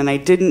happened and I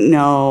didn't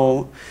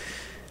know.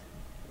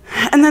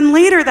 And then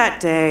later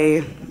that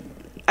day,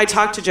 I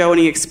talked to Joe and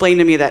he explained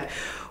to me that,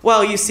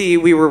 well, you see,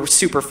 we were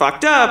super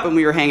fucked up and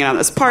we were hanging out in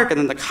this park and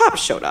then the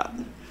cops showed up.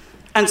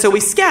 And so we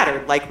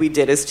scattered like we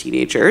did as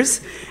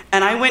teenagers.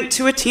 And I went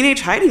to a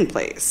teenage hiding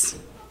place.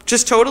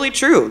 Just totally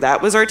true.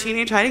 That was our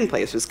teenage hiding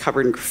place. It was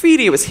covered in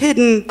graffiti. It was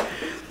hidden.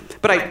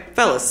 But I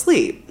fell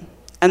asleep.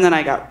 And then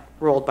I got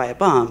rolled by a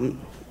bum.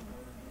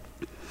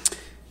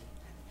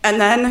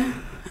 And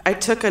then I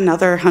took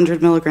another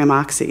 100 milligram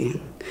oxy.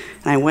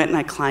 And I went and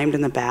I climbed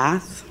in the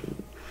bath.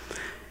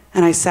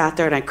 And I sat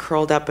there and I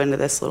curled up into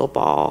this little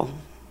ball.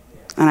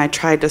 And I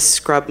tried to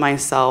scrub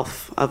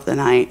myself of the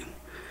night.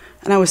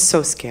 And I was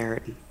so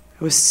scared.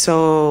 I was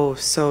so,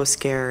 so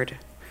scared.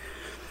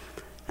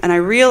 And I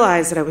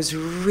realized that I was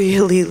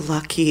really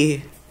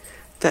lucky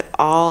that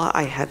all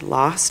I had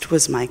lost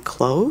was my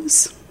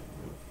clothes.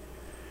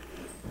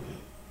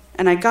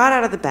 And I got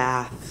out of the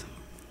bath,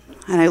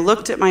 and I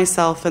looked at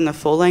myself in the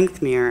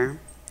full-length mirror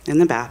in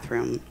the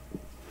bathroom,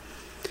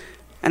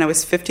 and I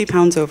was 50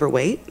 pounds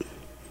overweight.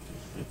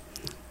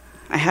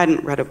 I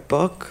hadn't read a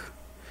book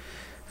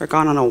or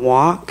gone on a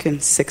walk in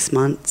 6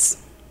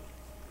 months.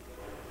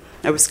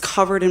 I was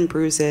covered in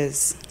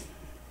bruises.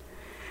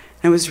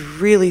 I was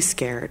really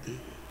scared.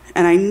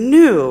 And I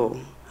knew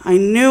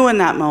in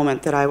that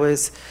moment that I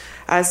was,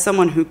 as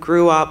someone who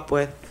grew up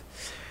with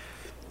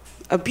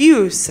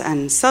abuse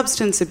and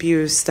substance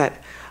abuse,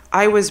 that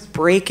I was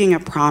breaking a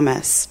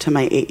promise to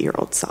my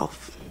 8-year-old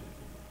self.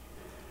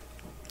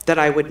 That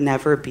I would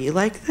never be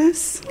like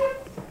this.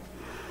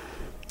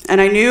 And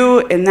I knew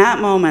in that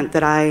moment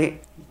that I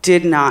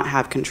did not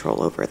have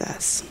control over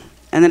this.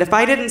 And that if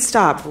I didn't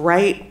stop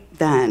right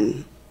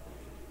then,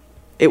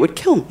 it would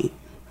kill me.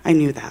 I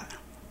knew that.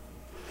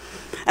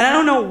 And I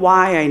don't know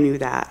why I knew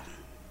that,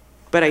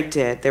 but I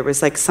did. There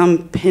was like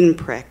some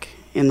pinprick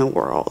in the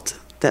world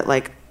that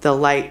like the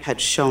light had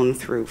shone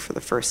through for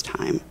the first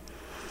time.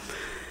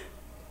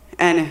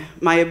 And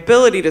my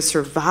ability to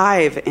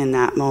survive in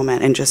that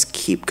moment and just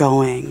keep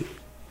going,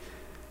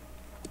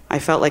 I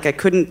felt like I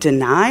couldn't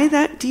deny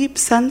that deep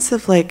sense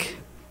of like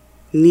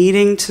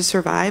needing to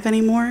survive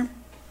anymore.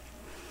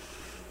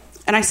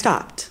 And I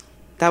stopped.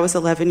 That was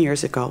 11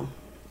 years ago.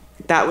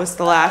 That was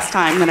the last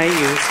time that I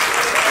used.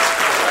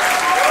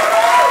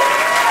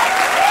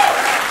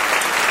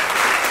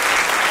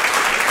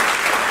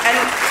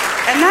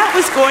 And that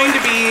was going to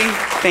be,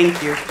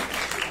 thank you.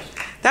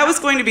 That was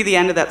going to be the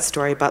end of that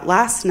story, but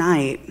last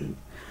night,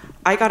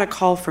 I got a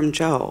call from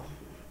Joe.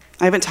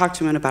 I haven't talked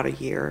to him in about a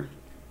year.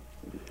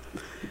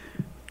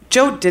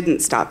 Joe didn't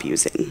stop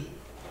using.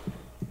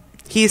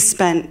 He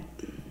spent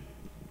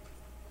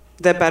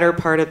the better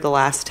part of the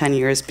last 10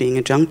 years being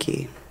a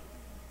junkie.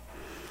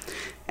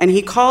 And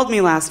he called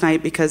me last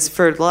night because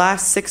for the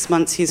last 6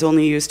 months, he's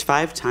only used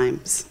 5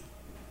 times.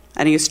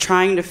 And he was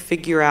trying to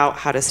figure out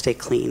how to stay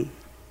clean.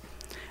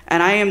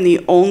 And I am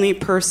the only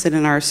person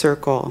in our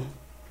circle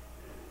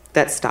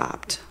that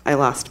stopped. I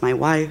lost my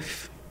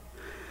wife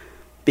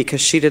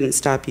because she didn't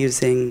stop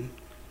using.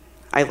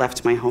 I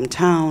left my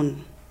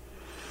hometown.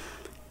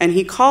 And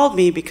he called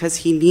me because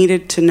he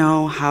needed to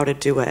know how to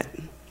do it,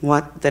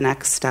 what the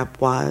next step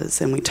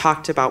was. And we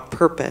talked about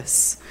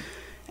purpose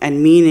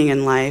and meaning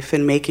in life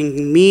and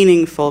making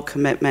meaningful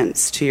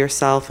commitments to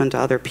yourself and to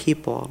other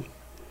people.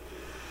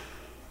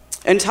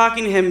 And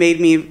talking to him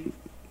made me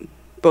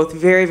both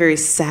very, very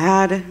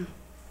sad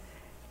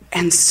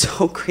and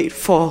so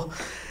grateful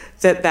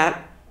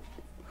that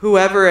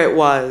whoever it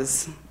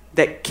was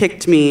that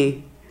kicked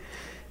me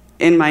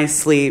in my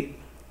sleep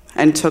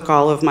and took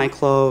all of my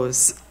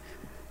clothes,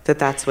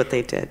 that's what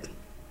they did.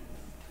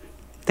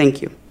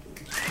 Thank you.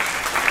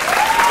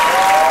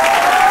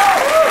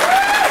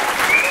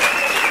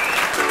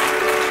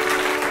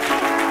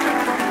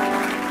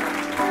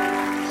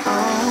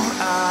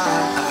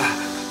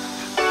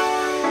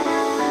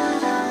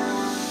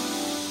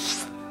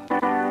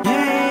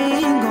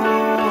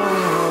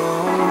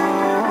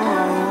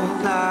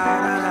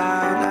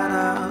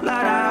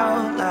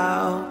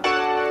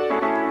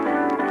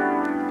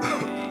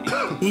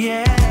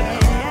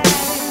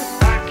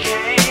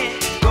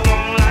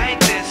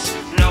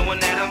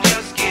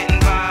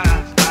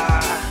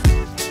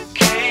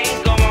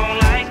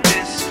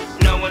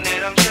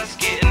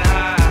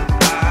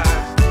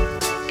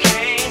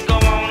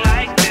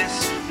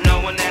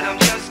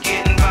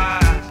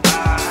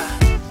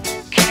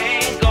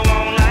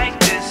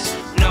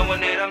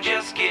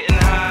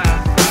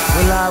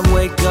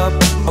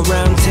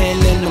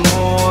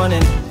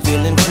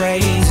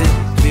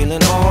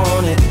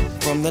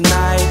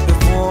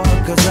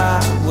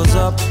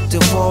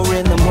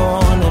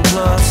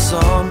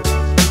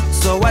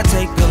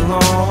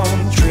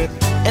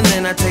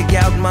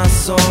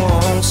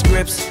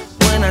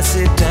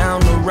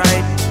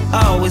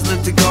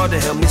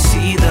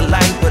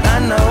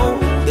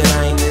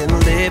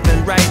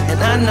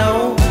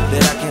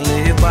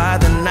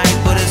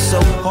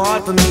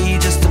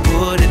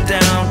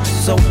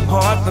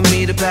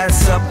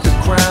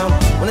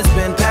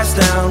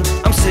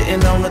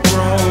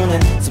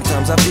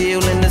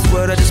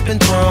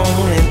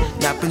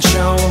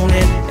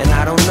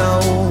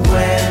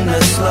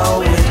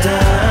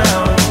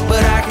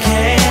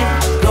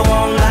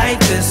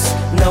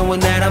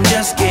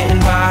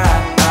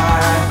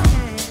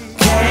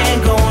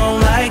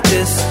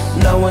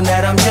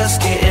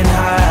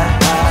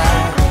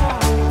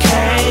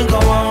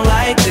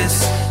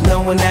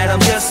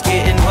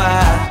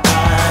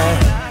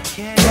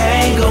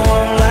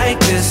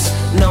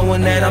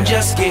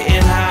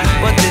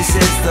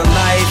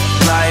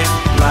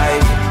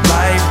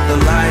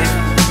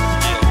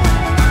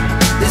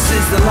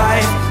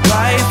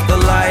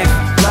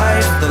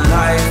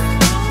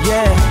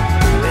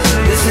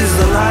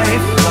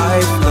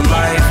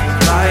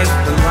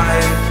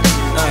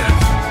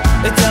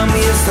 They tell me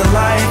it's the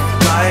life,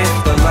 the life,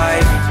 the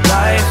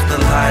life, the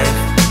life.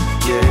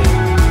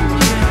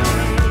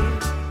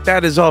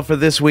 That is all for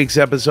this week's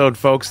episode,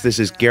 folks. This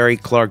is Gary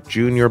Clark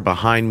Jr.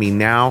 behind me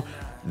now.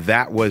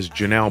 That was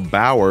Janelle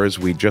Bowers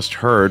we just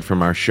heard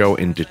from our show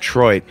in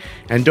Detroit.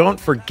 And don't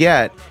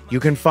forget,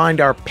 you can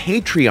find our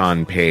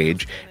Patreon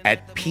page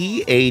at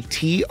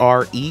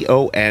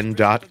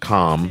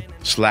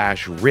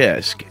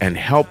patreon.com/risk and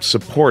help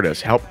support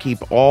us, help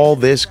keep all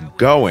this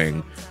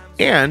going,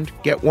 and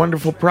get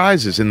wonderful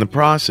prizes in the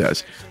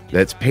process.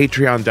 That's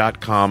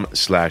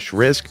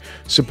patreon.com/risk.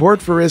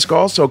 Support for Risk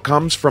also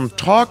comes from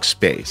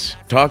Talkspace.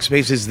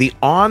 Talkspace is the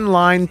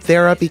online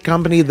therapy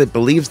company that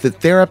believes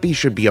that therapy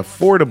should be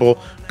affordable,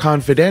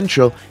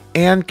 confidential,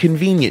 and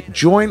convenient.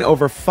 Join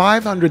over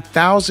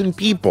 500,000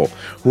 people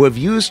who have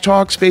used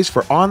Talkspace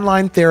for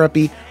online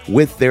therapy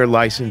with their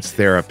licensed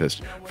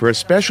therapist. For a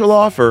special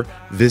offer,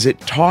 visit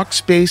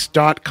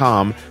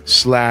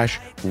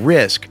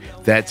Talkspace.com/risk.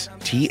 That's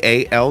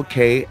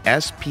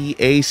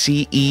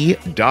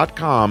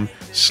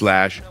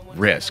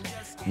TALKSPACE.com/risk.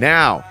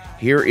 Now,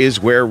 here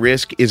is where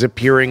Risk is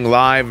appearing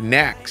live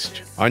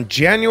next. On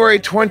January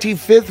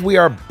 25th, we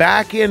are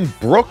back in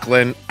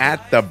Brooklyn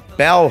at the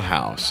Bell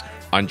House.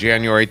 On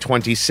January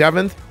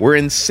 27th, we're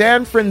in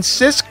San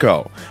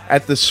Francisco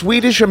at the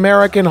Swedish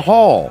American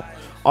Hall.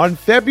 On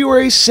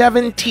February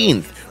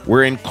 17th,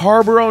 we're in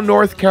Carrboro,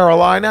 North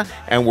Carolina,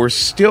 and we're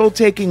still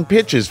taking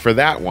pitches for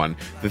that one.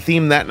 The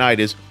theme that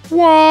night is,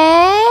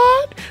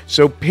 what?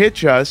 So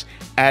pitch us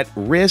at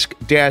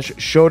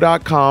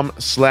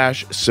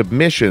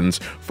risk-show.com/submissions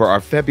for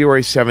our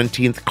February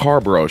 17th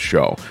Carrboro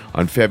show.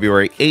 On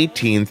February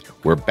 18th,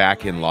 we're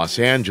back in Los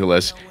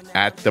Angeles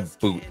at the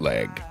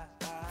Bootleg.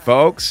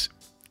 Folks,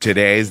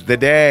 today's the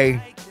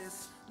day.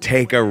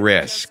 Take a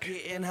risk.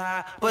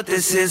 But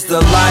this is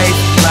the life,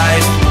 the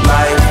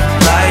life,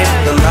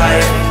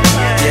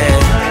 yeah.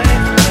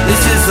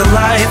 This is the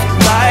life,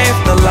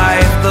 the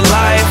life,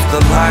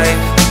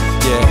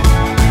 yeah.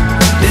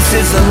 This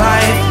is the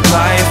life,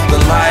 the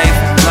life,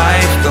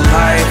 the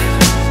life.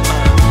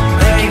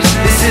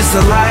 This is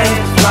the life,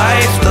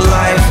 the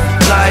life,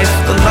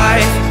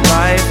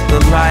 the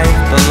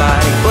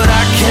life. But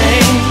I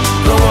can't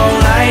go on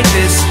like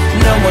this,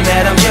 knowing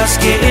that I'm just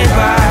getting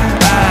by.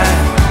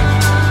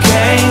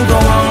 Can't go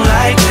on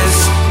like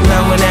this,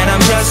 knowing that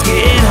I'm just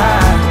getting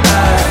high.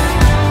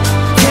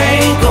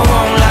 Can't go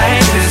on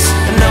like this,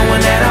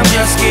 knowing that I'm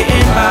just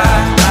getting by.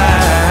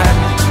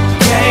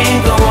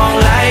 Can't go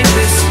on like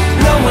this,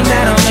 knowing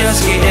that I'm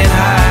just getting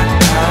high.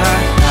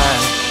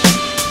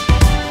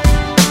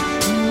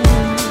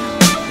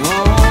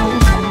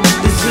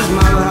 This is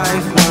my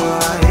life,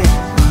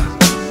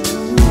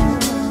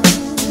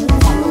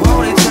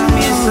 Won't it tell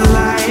me it's a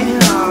lie?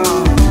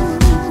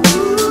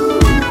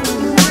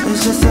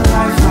 It's just a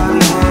life I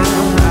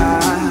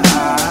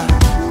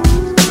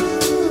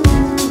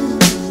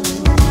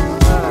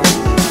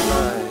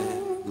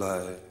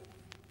live.